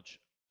knowledge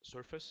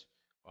surface.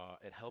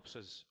 It helps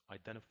us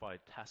identify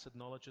tacit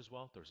knowledge as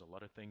well. There's a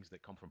lot of things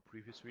that come from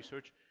previous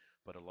research,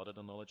 but a lot of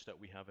the knowledge that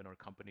we have in our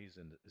companies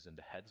is in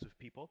the heads of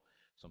people.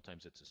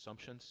 Sometimes it's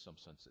assumptions,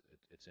 sometimes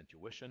it's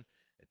intuition,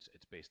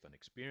 it's based on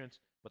experience,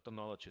 but the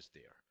knowledge is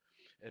there.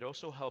 It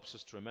also helps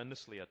us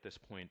tremendously at this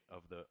point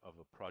of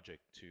a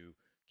project to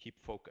keep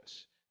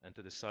focus and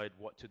to decide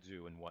what to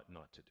do and what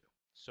not to do.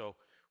 So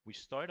we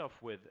start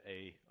off with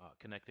a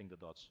connecting the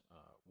dots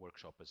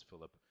workshop, as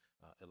Filip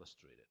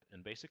illustrated.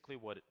 And basically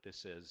what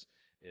this is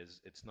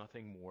it's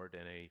nothing more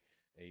than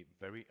a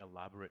very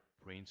elaborate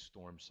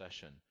brainstorm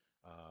session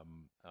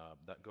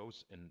that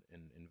goes in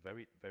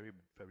very, very,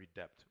 very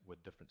depth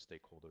with different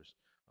stakeholders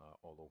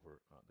all over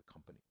the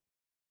company.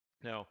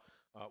 Now,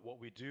 what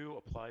we do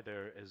apply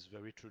there is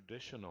very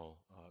traditional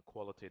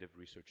qualitative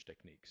research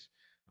techniques.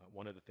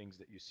 One of the things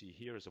that you see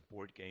here is a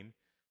board game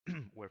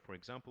where, for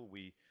example,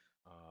 we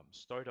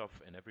start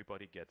off and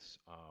everybody gets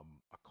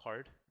a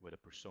card with a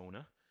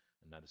persona,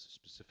 and that is a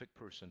specific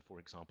person, for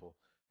example,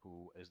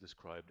 who is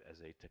described as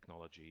a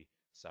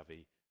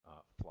technology-savvy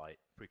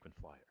frequent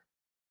flyer.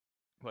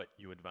 But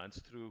you advance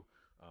through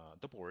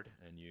the board,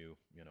 and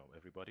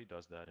everybody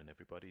does that, and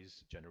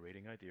everybody's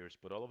generating ideas.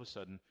 But all of a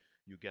sudden,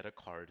 you get a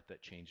card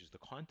that changes the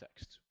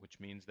context, which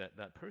means that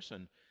that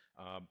person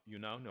you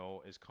now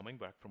know is coming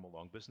back from a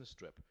long business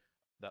trip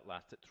that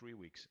lasted 3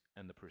 weeks,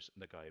 and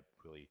the guy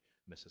really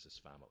misses his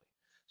family.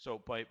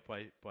 So by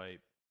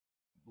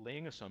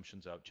laying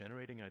assumptions out,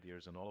 generating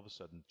ideas, and all of a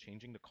sudden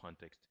changing the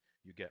context,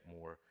 you get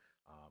more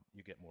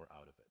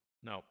out of it.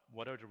 Now,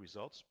 what are the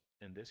results?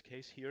 In this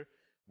case here,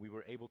 we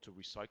were able to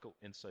recycle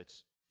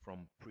insights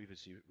from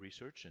previous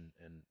research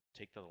and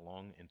take that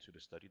along into the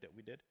study that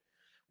we did.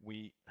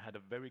 We had a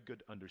very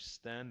good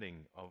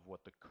understanding of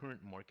what the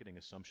current marketing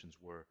assumptions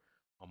were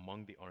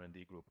among the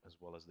R&D group as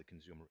well as the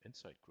consumer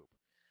insight group.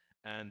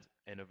 And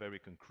in a very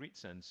concrete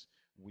sense,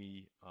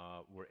 we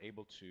were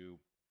able to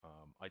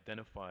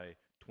identify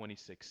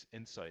 26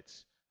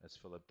 insights, as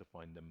Filip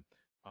defined them,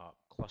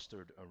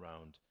 clustered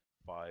around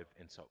 5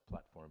 insight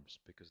platforms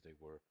because they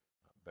were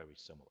very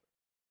similar.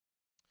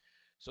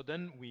 So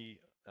then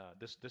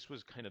this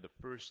was kind of the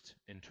first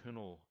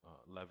internal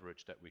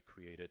leverage that we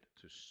created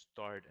to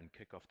start and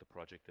kick off the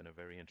project in a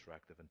very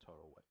interactive and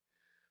thorough way.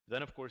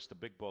 Then, of course, the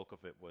big bulk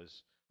of it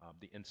was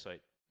the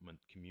incitement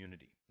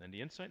community. And the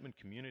incitement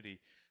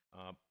community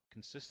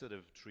consisted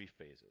of 3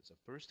 phases. The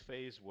first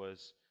phase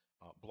was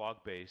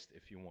blog-based,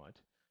 if you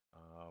want.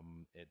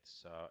 It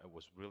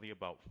was really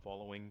about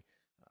following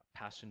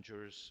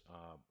passengers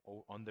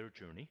on their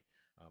journey.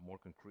 More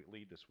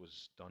concretely, this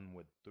was done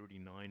with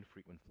 39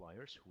 frequent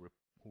flyers who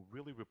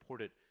really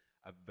reported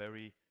a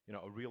very,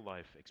 a real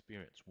life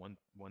experience, one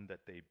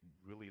that they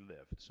really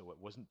lived. So it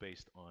wasn't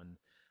based on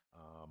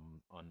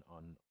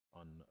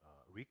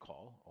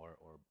recall or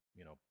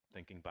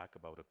thinking back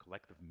about a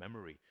collective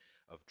memory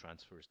of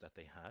transfers that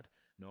they had.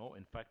 No,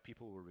 in fact,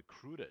 people were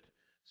recruited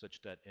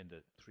such that in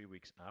the 3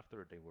 weeks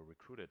after they were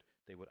recruited,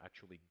 they would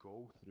actually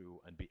go through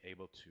and be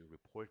able to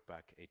report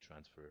back a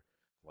transfer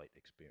flight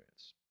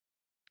experience.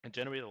 It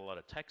generated a lot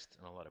of text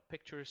and a lot of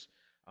pictures,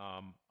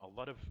 a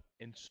lot of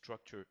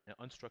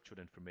unstructured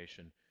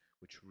information,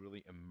 which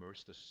really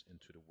immersed us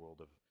into the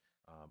world of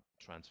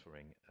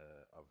transferring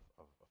of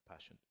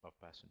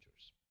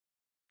passengers.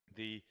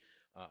 The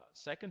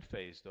second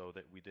phase, though,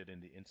 that we did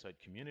in the Insight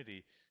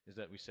community is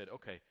that we said,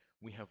 okay,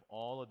 we have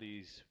all of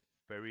these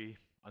very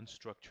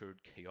unstructured,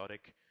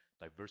 chaotic,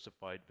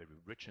 diversified, very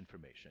rich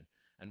information,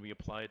 and we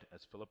applied,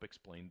 as Filip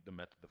explained, the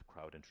method of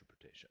crowd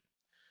interpretation.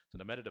 So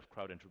the method of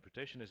crowd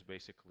interpretation is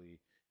basically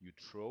you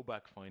throw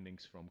back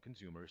findings from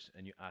consumers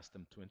and you ask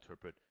them to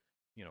interpret,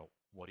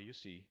 what do you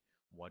see?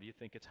 What do you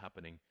think it's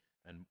happening?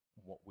 And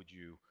what would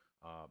you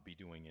be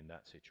doing in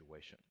that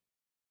situation?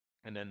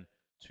 And then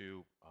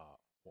to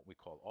what we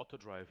call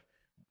auto-drive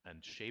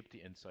and shape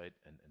the insight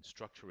and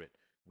structure it,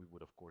 we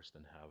would of course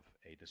then have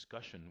a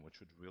discussion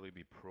which would really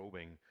be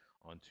probing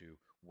onto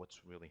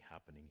what's really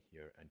happening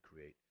here and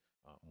create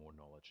more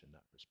knowledge in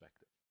that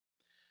perspective.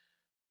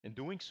 In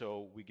doing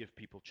so, we give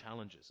people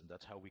challenges, and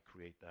that's how we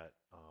create that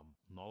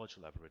knowledge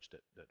leverage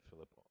that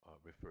Filip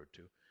referred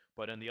to.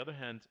 But on the other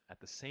hand, at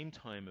the same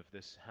time of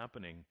this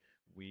happening,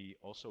 we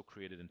also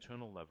created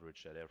internal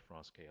leverage at Air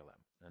France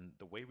KLM. And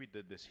the way we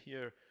did this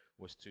here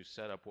was to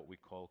set up what we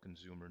call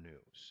consumer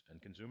news.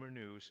 And consumer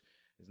news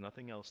is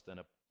nothing else than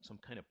some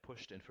kind of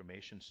pushed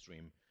information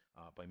stream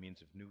by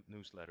means of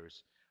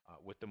newsletters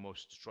with the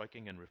most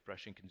striking and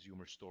refreshing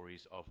consumer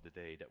stories of the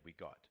day that we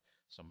got.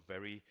 Some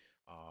very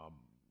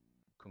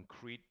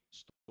concrete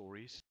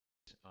stories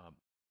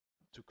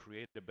to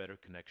create a better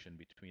connection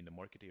between the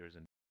marketeers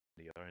and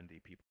the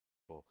R&D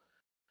people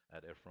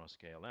at Air France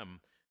KLM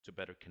to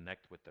better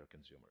connect with their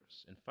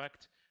consumers. In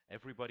fact,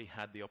 everybody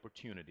had the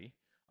opportunity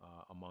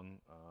among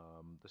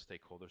the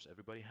stakeholders,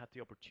 everybody had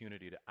the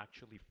opportunity to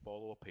actually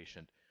follow a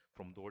patient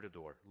from door to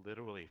door,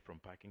 literally from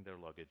packing their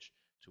luggage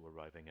to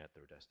arriving at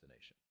their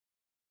destination.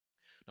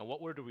 Now,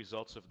 what were the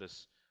results of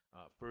this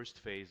first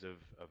phase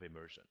of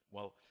immersion?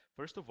 Well,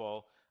 first of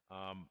all,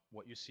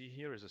 what you see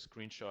here is a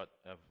screenshot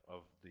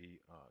of the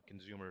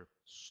consumer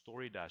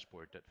story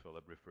dashboard that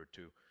Filip referred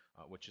to,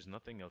 which is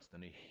nothing else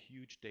than a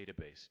huge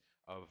database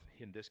of,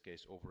 in this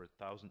case, over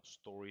 1,000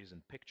 stories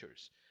and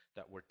pictures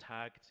that were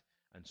tagged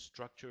and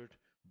structured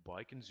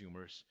by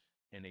consumers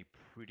in a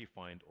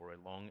predefined or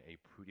along a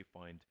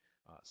predefined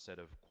set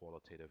of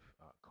qualitative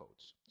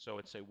codes. So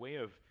it's a way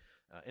of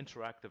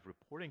interactive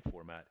reporting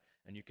format,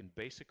 and you can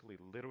basically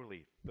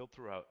literally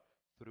filter out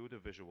through the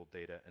visual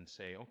data and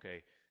say,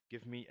 okay,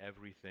 give me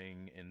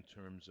everything in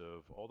terms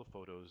of all the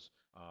photos,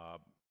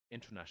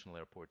 international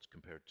airports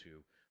compared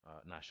to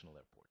national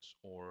airports,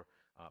 or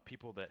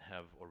people that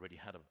have already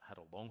had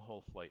a long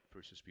haul flight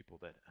versus people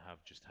that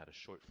have just had a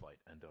short flight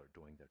and are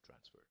doing their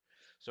transfer.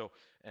 So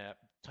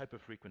type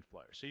of frequent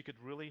flyer. So you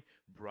could really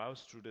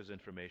browse through this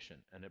information,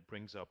 and it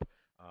brings up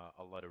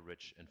a lot of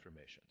rich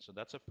information. So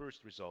that's a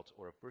first result,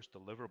 or a first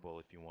deliverable,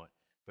 if you want,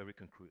 very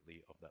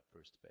concretely, of that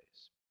first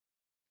phase.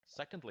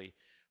 Secondly,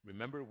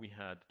 remember we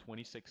had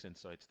 26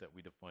 insights that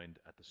we defined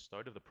at the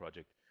start of the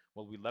project.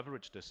 Well, we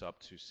leveraged this up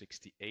to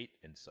 68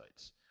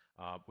 insights,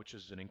 which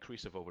is an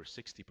increase of over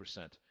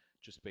 60%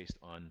 just based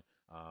on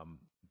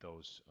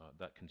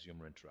that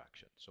consumer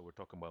interaction. So we're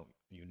talking about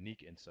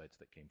unique insights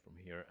that came from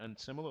here. And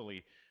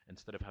similarly,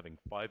 instead of having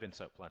 5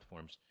 insight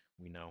platforms,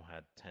 we now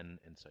had 10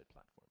 insight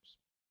platforms.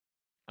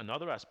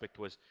 Another aspect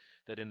was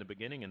that in the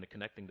beginning, in the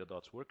Connecting the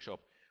Dots workshop,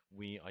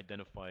 we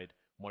identified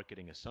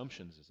marketing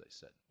assumptions, as I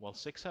said. Well,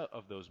 6 out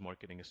of those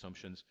marketing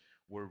assumptions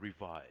were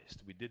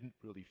revised. We didn't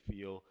really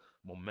feel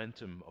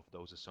momentum of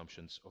those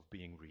assumptions of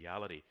being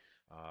reality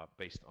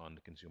based on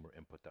the consumer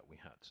input that we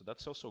had. So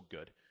that's also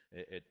good.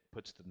 It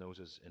puts the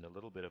noses in a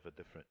little bit of a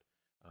different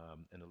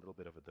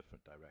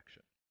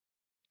direction.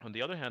 On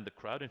the other hand, the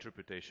crowd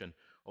interpretation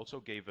also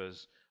gave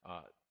us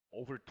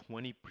over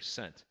 20%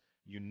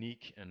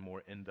 unique and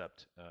more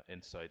in-depth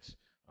insights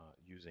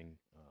using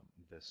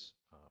this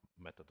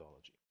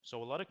methodology.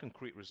 So a lot of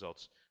concrete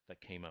results that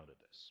came out of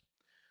this.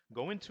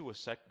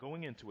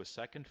 Going into a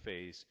second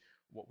phase,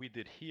 what we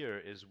did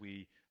here is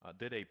we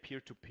did a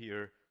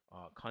peer-to-peer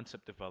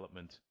concept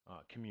development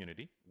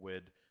community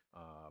with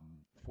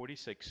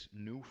 46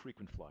 new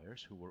frequent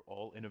flyers who were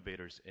all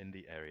innovators in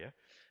the area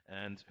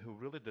and who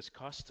really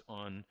discussed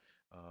on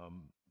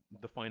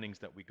the findings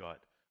that we got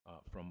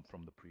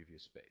from the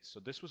previous phase. So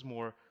this was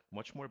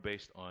much more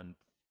based on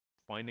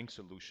finding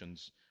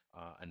solutions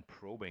and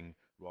probing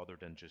rather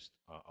than just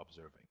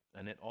observing.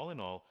 And all in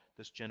all,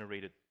 this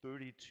generated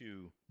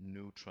 32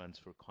 new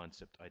transfer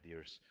concept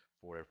ideas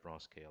for Air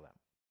France KLM.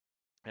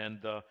 And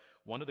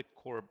one of the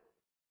core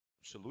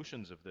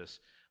solutions of this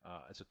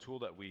as a tool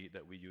that we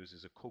use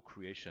is a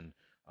co-creation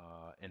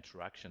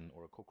interaction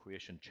or a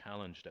co-creation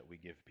challenge that we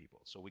give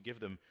people. So we give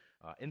them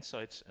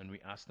insights and we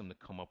ask them to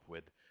come up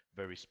with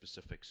very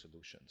specific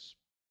solutions.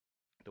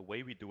 The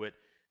way we do it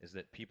is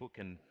that people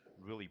can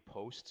really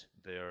post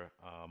their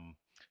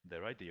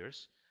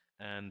ideas,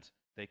 and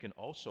they can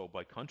also,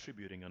 by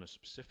contributing on a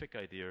specific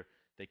idea,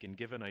 they can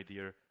give an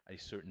idea a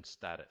certain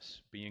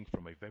status, being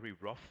from a very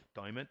rough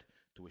diamond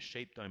to a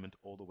shaped diamond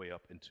all the way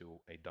up into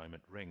a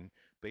diamond ring,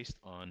 based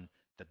on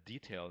the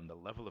detail and the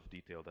level of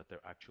detail that they're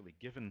actually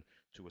given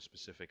to a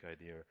specific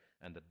idea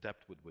and the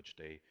depth with which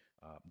they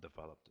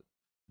developed it.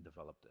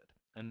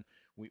 And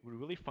we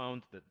really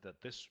found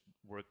that this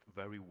worked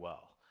very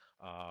well.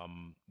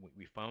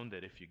 We found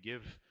that if you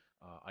give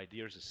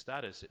ideas a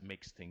status, it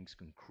makes things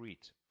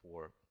concrete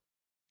for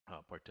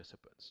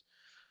participants.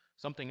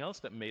 Something else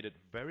that made it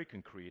very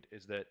concrete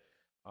is that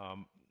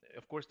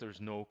of course,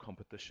 there's no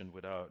competition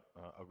without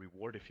a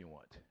reward if you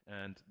want.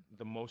 And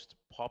the most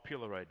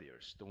popular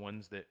ideas, the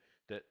ones that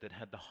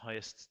had the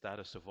highest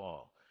status of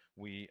all,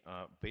 we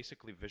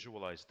basically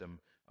visualized them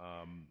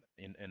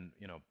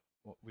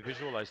we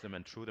visualized them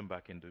and threw them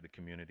back into the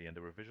community, and they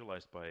were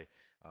visualized by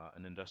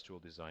an industrial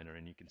designer.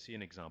 And you can see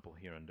an example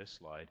here on this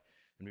slide.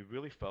 And we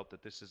really felt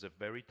that this is a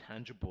very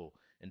tangible,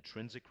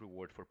 intrinsic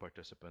reward for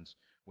participants,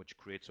 which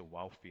creates a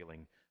wow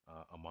feeling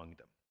among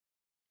them.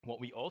 What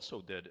we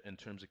also did in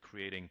terms of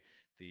creating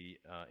the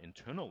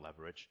internal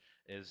leverage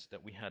is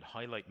that we had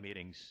highlight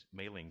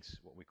mailings,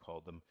 what we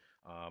called them,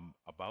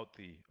 about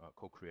the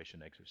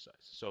co-creation exercise.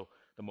 So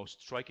the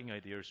most striking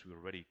ideas, we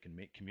already can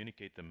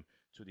communicate them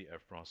to the Air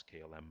France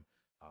KLM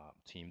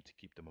team to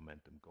keep the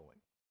momentum going.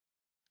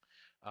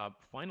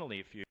 Finally,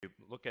 if you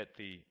look at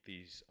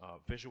these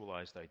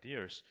visualized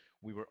ideas,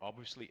 we were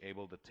obviously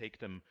able to take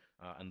them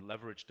and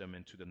leverage them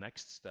into the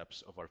next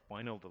steps of our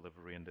final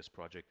delivery in this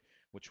project,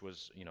 which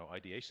was,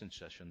 ideation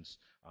sessions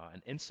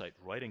and insight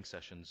writing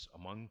sessions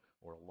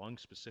along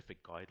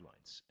specific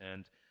guidelines.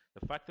 And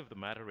the fact of the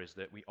matter is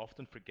that we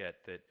often forget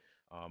that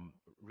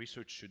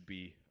research should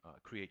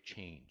create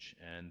change,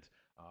 and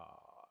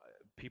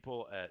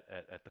people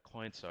at the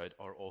client side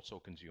are also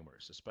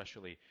consumers,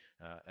 especially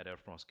at Air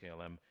France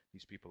KLM.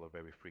 These people are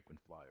very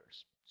frequent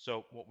flyers.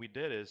 So what we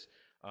did is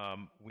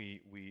we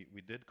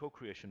did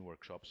co-creation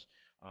workshops.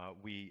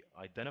 We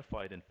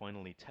identified and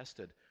finally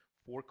tested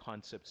 4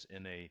 concepts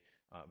in a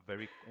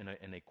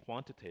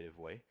quantitative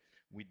way.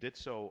 We did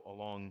so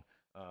along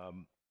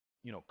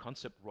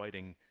concept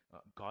writing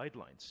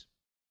guidelines.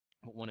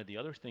 But one of the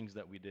other things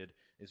that we did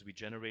is we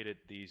generated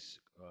these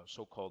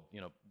so-called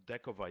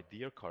deck of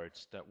idea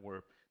cards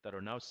that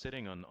are now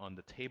sitting on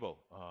the table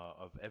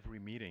of every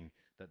meeting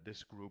that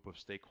this group of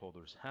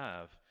stakeholders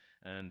have.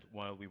 And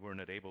while we were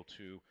not able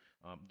to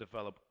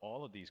develop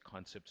all of these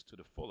concepts to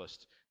the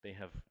fullest, they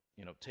have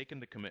taken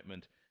the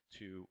commitment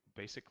to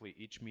basically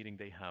each meeting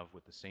they have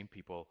with the same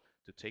people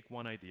to take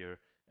one idea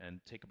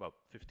and take about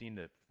 15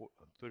 to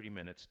 30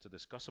 minutes to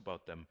discuss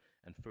about them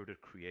and further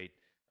create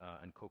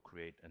and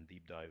co-create and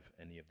deep dive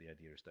any of the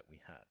ideas that we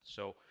had.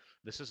 So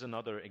this is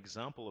another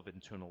example of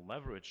internal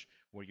leverage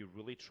where we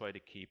really try to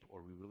keep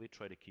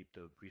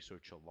the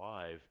research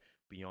alive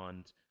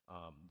beyond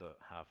the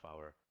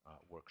half-hour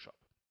workshop.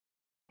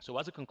 So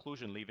as a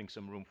conclusion, leaving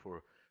some room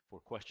for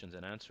questions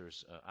and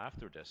answers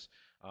after this,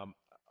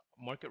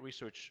 market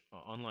research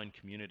online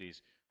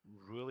communities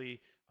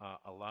really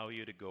allow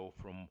you to go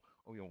from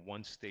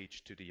one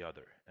stage to the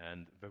other.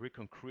 And very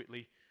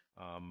concretely,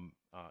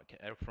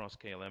 Air France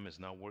KLM is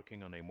now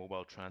working on a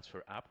mobile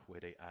transfer app where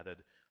they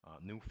added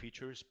new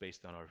features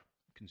based on our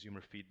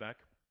consumer feedback.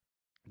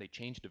 They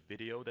changed the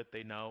video that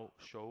they now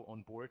show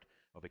on board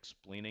of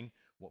explaining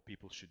what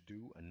people should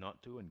do and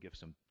not do, and give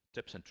some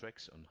tips and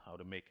tricks on how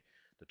to make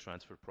the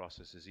transfer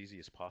process as easy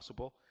as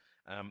possible.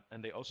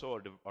 And they also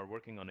are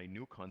working on a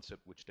new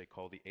concept which they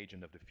call the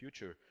agent of the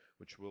future,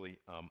 which really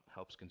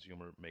helps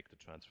consumer make the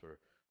transfer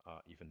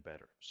even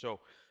better. So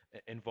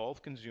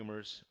involve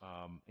consumers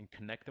and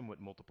connect them with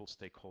multiple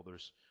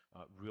stakeholders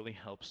really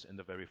helps in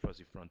the very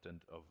fuzzy front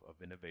end of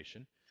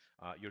innovation.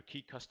 Your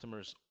key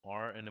customers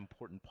are an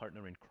important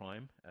partner in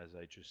crime, as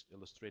I just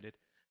illustrated.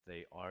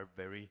 They are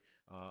very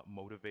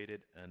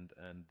motivated and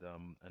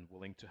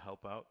willing to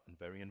help out and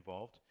very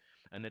involved.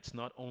 And it's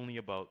not only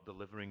about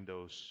delivering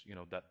those,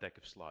 that deck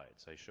of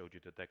slides. I showed you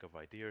the deck of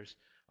ideas,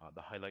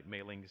 the highlight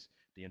mailings,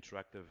 the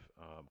interactive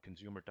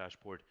consumer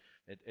dashboard.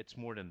 It's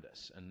more than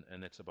this,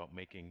 and it's about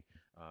making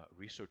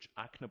research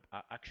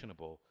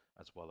actionable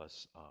as well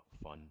as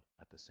fun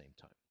at the same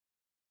time.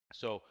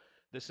 So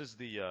this is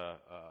the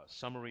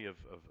summary of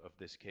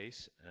this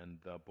case, and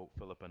both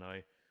Philip and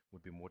I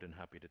would be more than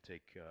happy to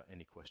take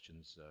any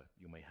questions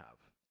you may have.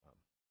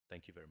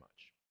 Thank you very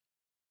much.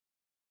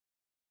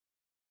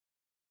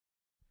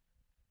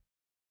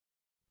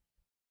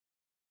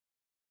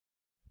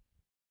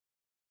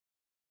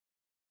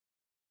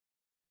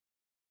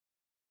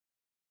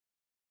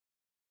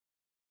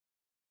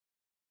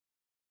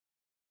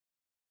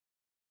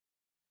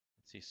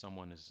 See,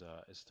 someone is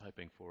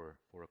typing for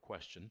a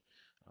question.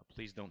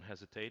 Please don't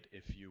hesitate.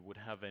 If you would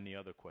have any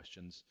other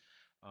questions,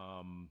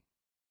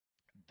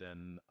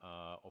 then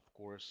of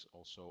course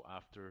also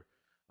after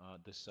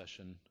this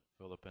session,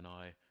 Philip and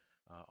I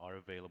are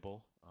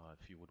available.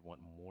 If you would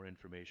want more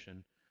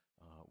information,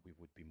 we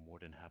would be more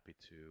than happy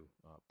to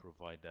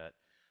provide that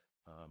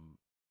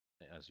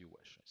as you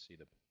wish. I see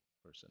the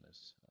person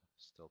is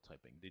still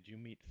typing. Did you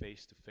meet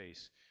face to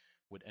face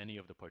with any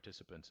of the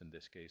participants in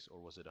this case,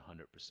 or was it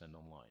 100%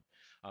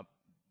 online?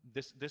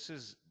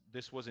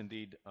 This was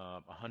indeed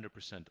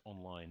 100%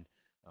 online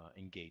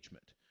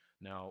engagement.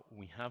 Now,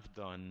 we have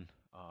done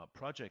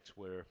projects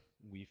where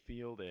we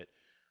feel that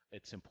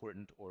it's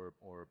important or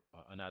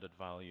an added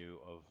value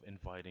of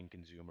inviting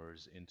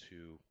consumers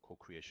into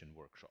co-creation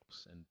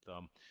workshops,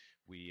 and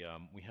we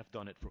have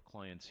done it for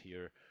clients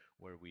here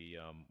where we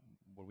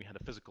had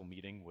a physical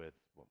meeting with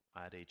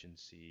ad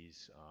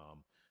agencies,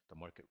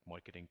 the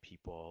marketing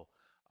people,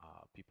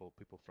 people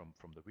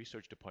from the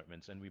research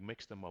departments, and we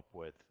mix them up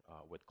with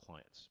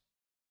clients.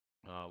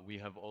 We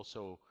have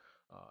also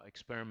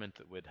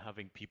experimented with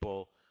having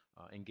people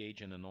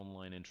engage in an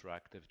online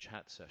interactive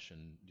chat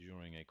session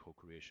during a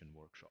co-creation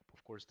workshop.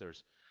 Of course,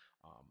 there's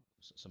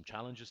some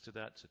challenges to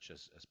that, such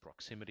as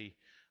proximity.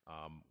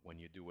 When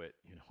you do it,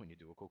 when you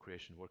do a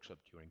co-creation workshop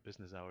during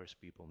business hours,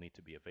 people need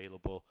to be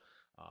available,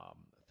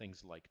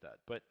 things like that.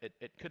 But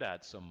it could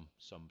add some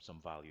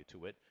value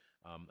to it,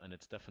 and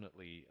it's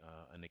definitely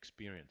an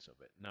experience of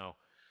it. Now,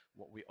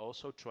 what we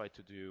also try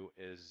to do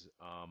is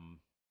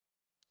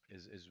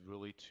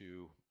really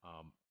to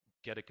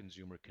get a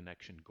consumer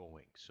connection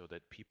going, so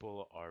that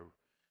people are,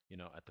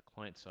 at the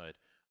client side,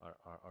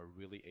 are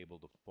really able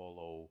to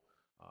follow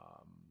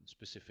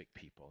specific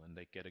people, and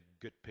they get a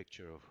good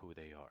picture of who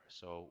they are.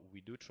 So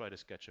we do try to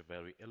sketch a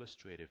very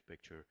illustrative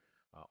picture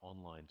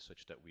online,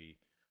 such that we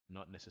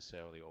not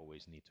necessarily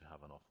always need to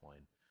have an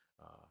offline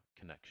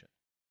connection.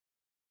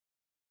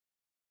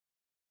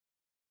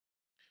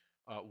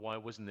 Why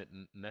wasn't it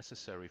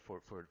necessary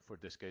for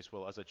this case?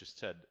 Well, as I just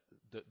said,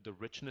 the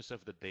richness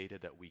of the data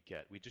that we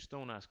get, we just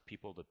don't ask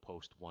people to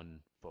post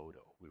one photo.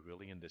 We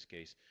really, in this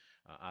case,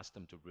 ask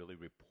them to really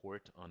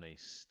report on a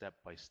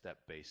step-by-step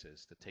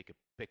basis, to take a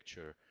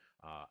picture,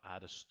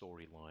 add a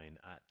storyline,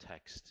 add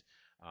text,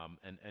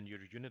 and your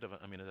unit of,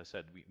 I mean, as I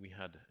said, we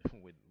had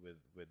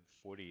with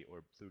 40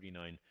 or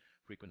 39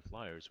 frequent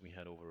flyers, we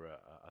had over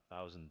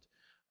 1,000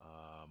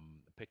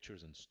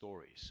 pictures and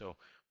stories. So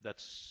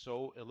that's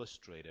so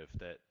illustrative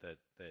that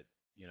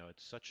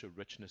it's such a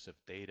richness of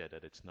data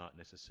that it's not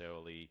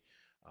necessarily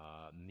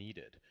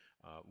needed.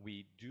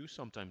 We do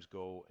sometimes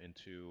go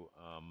into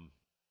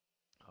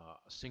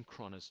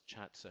synchronous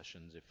chat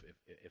sessions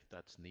if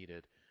that's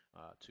needed,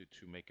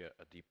 to make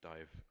a deep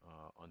dive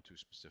onto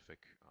specific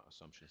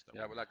assumptions that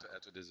I would like to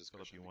add to this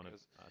discussion. Philip, you want to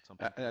add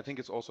something? I think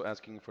it's also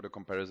asking for the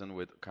comparison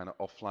with kind of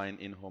offline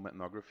in-home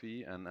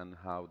ethnography, and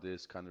how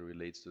this kind of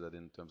relates to that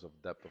in terms of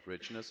depth of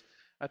richness.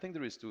 I think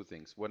there is two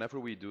things. Whenever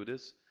we do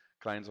this,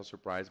 clients are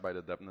surprised by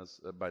the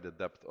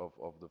depth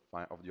of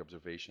the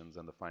observations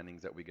and the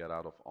findings that we get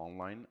out of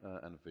online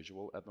and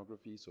visual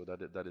ethnography. So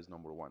that is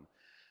number one.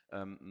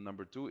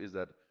 Number two is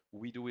that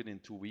we do it in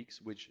 2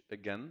 weeks, which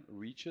again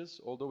reaches,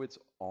 although it's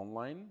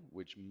online,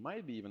 which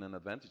might be even an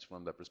advantage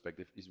from that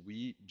perspective, is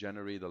we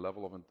generate a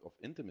level of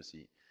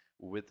intimacy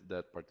with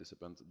that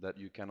participant that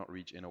you cannot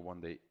reach in a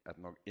one-day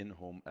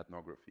in-home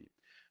ethnography.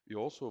 You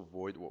also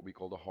avoid what we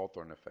call the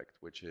Hawthorne effect,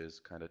 which is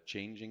kind of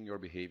changing your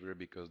behavior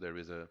because there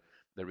is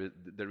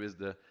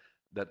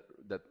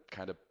that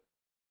kind of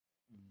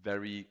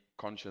very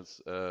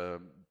conscious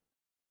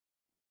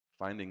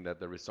finding that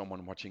there is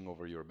someone watching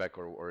over your back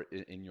or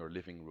in your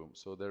living room.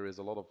 So there is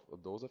a lot of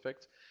those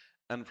effects.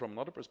 And from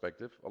another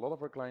perspective, a lot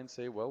of our clients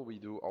say, well, we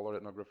do all our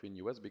ethnography in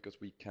US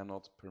because we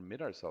cannot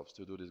permit ourselves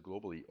to do this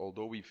globally,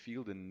 although we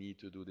feel the need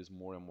to do this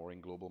more and more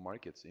in global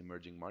markets,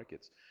 emerging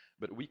markets.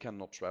 But we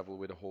cannot travel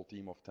with a whole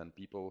team of 10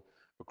 people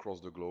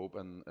across the globe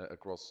and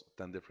across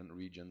 10 different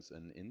regions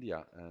in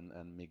India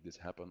and make this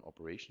happen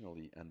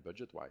operationally and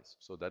budget-wise.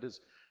 So that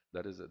is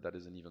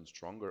an even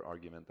stronger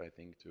argument, I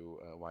think, to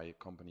why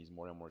companies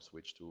more and more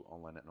switch to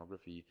online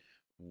ethnography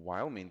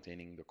while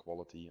maintaining the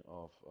quality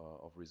of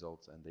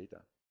results and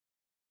data.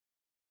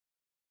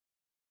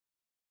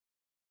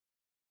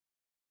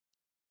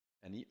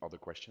 Any other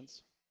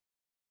questions?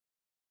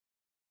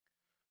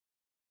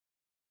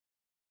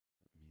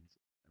 That means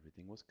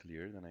everything was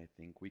clear. Then I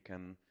think we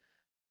can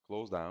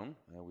close down.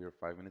 We are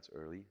 5 minutes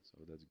early, so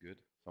that's good.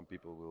 Some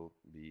people will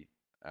be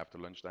after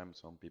lunchtime,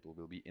 some people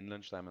will be in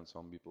lunchtime, and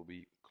some people will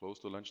be close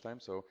to lunchtime.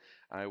 So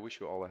I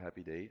wish you all a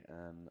happy day,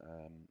 and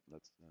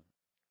let's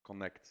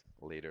connect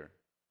later.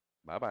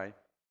 Bye-bye.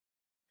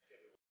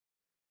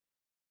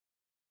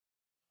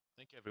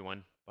 Thank you,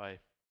 everyone. Bye.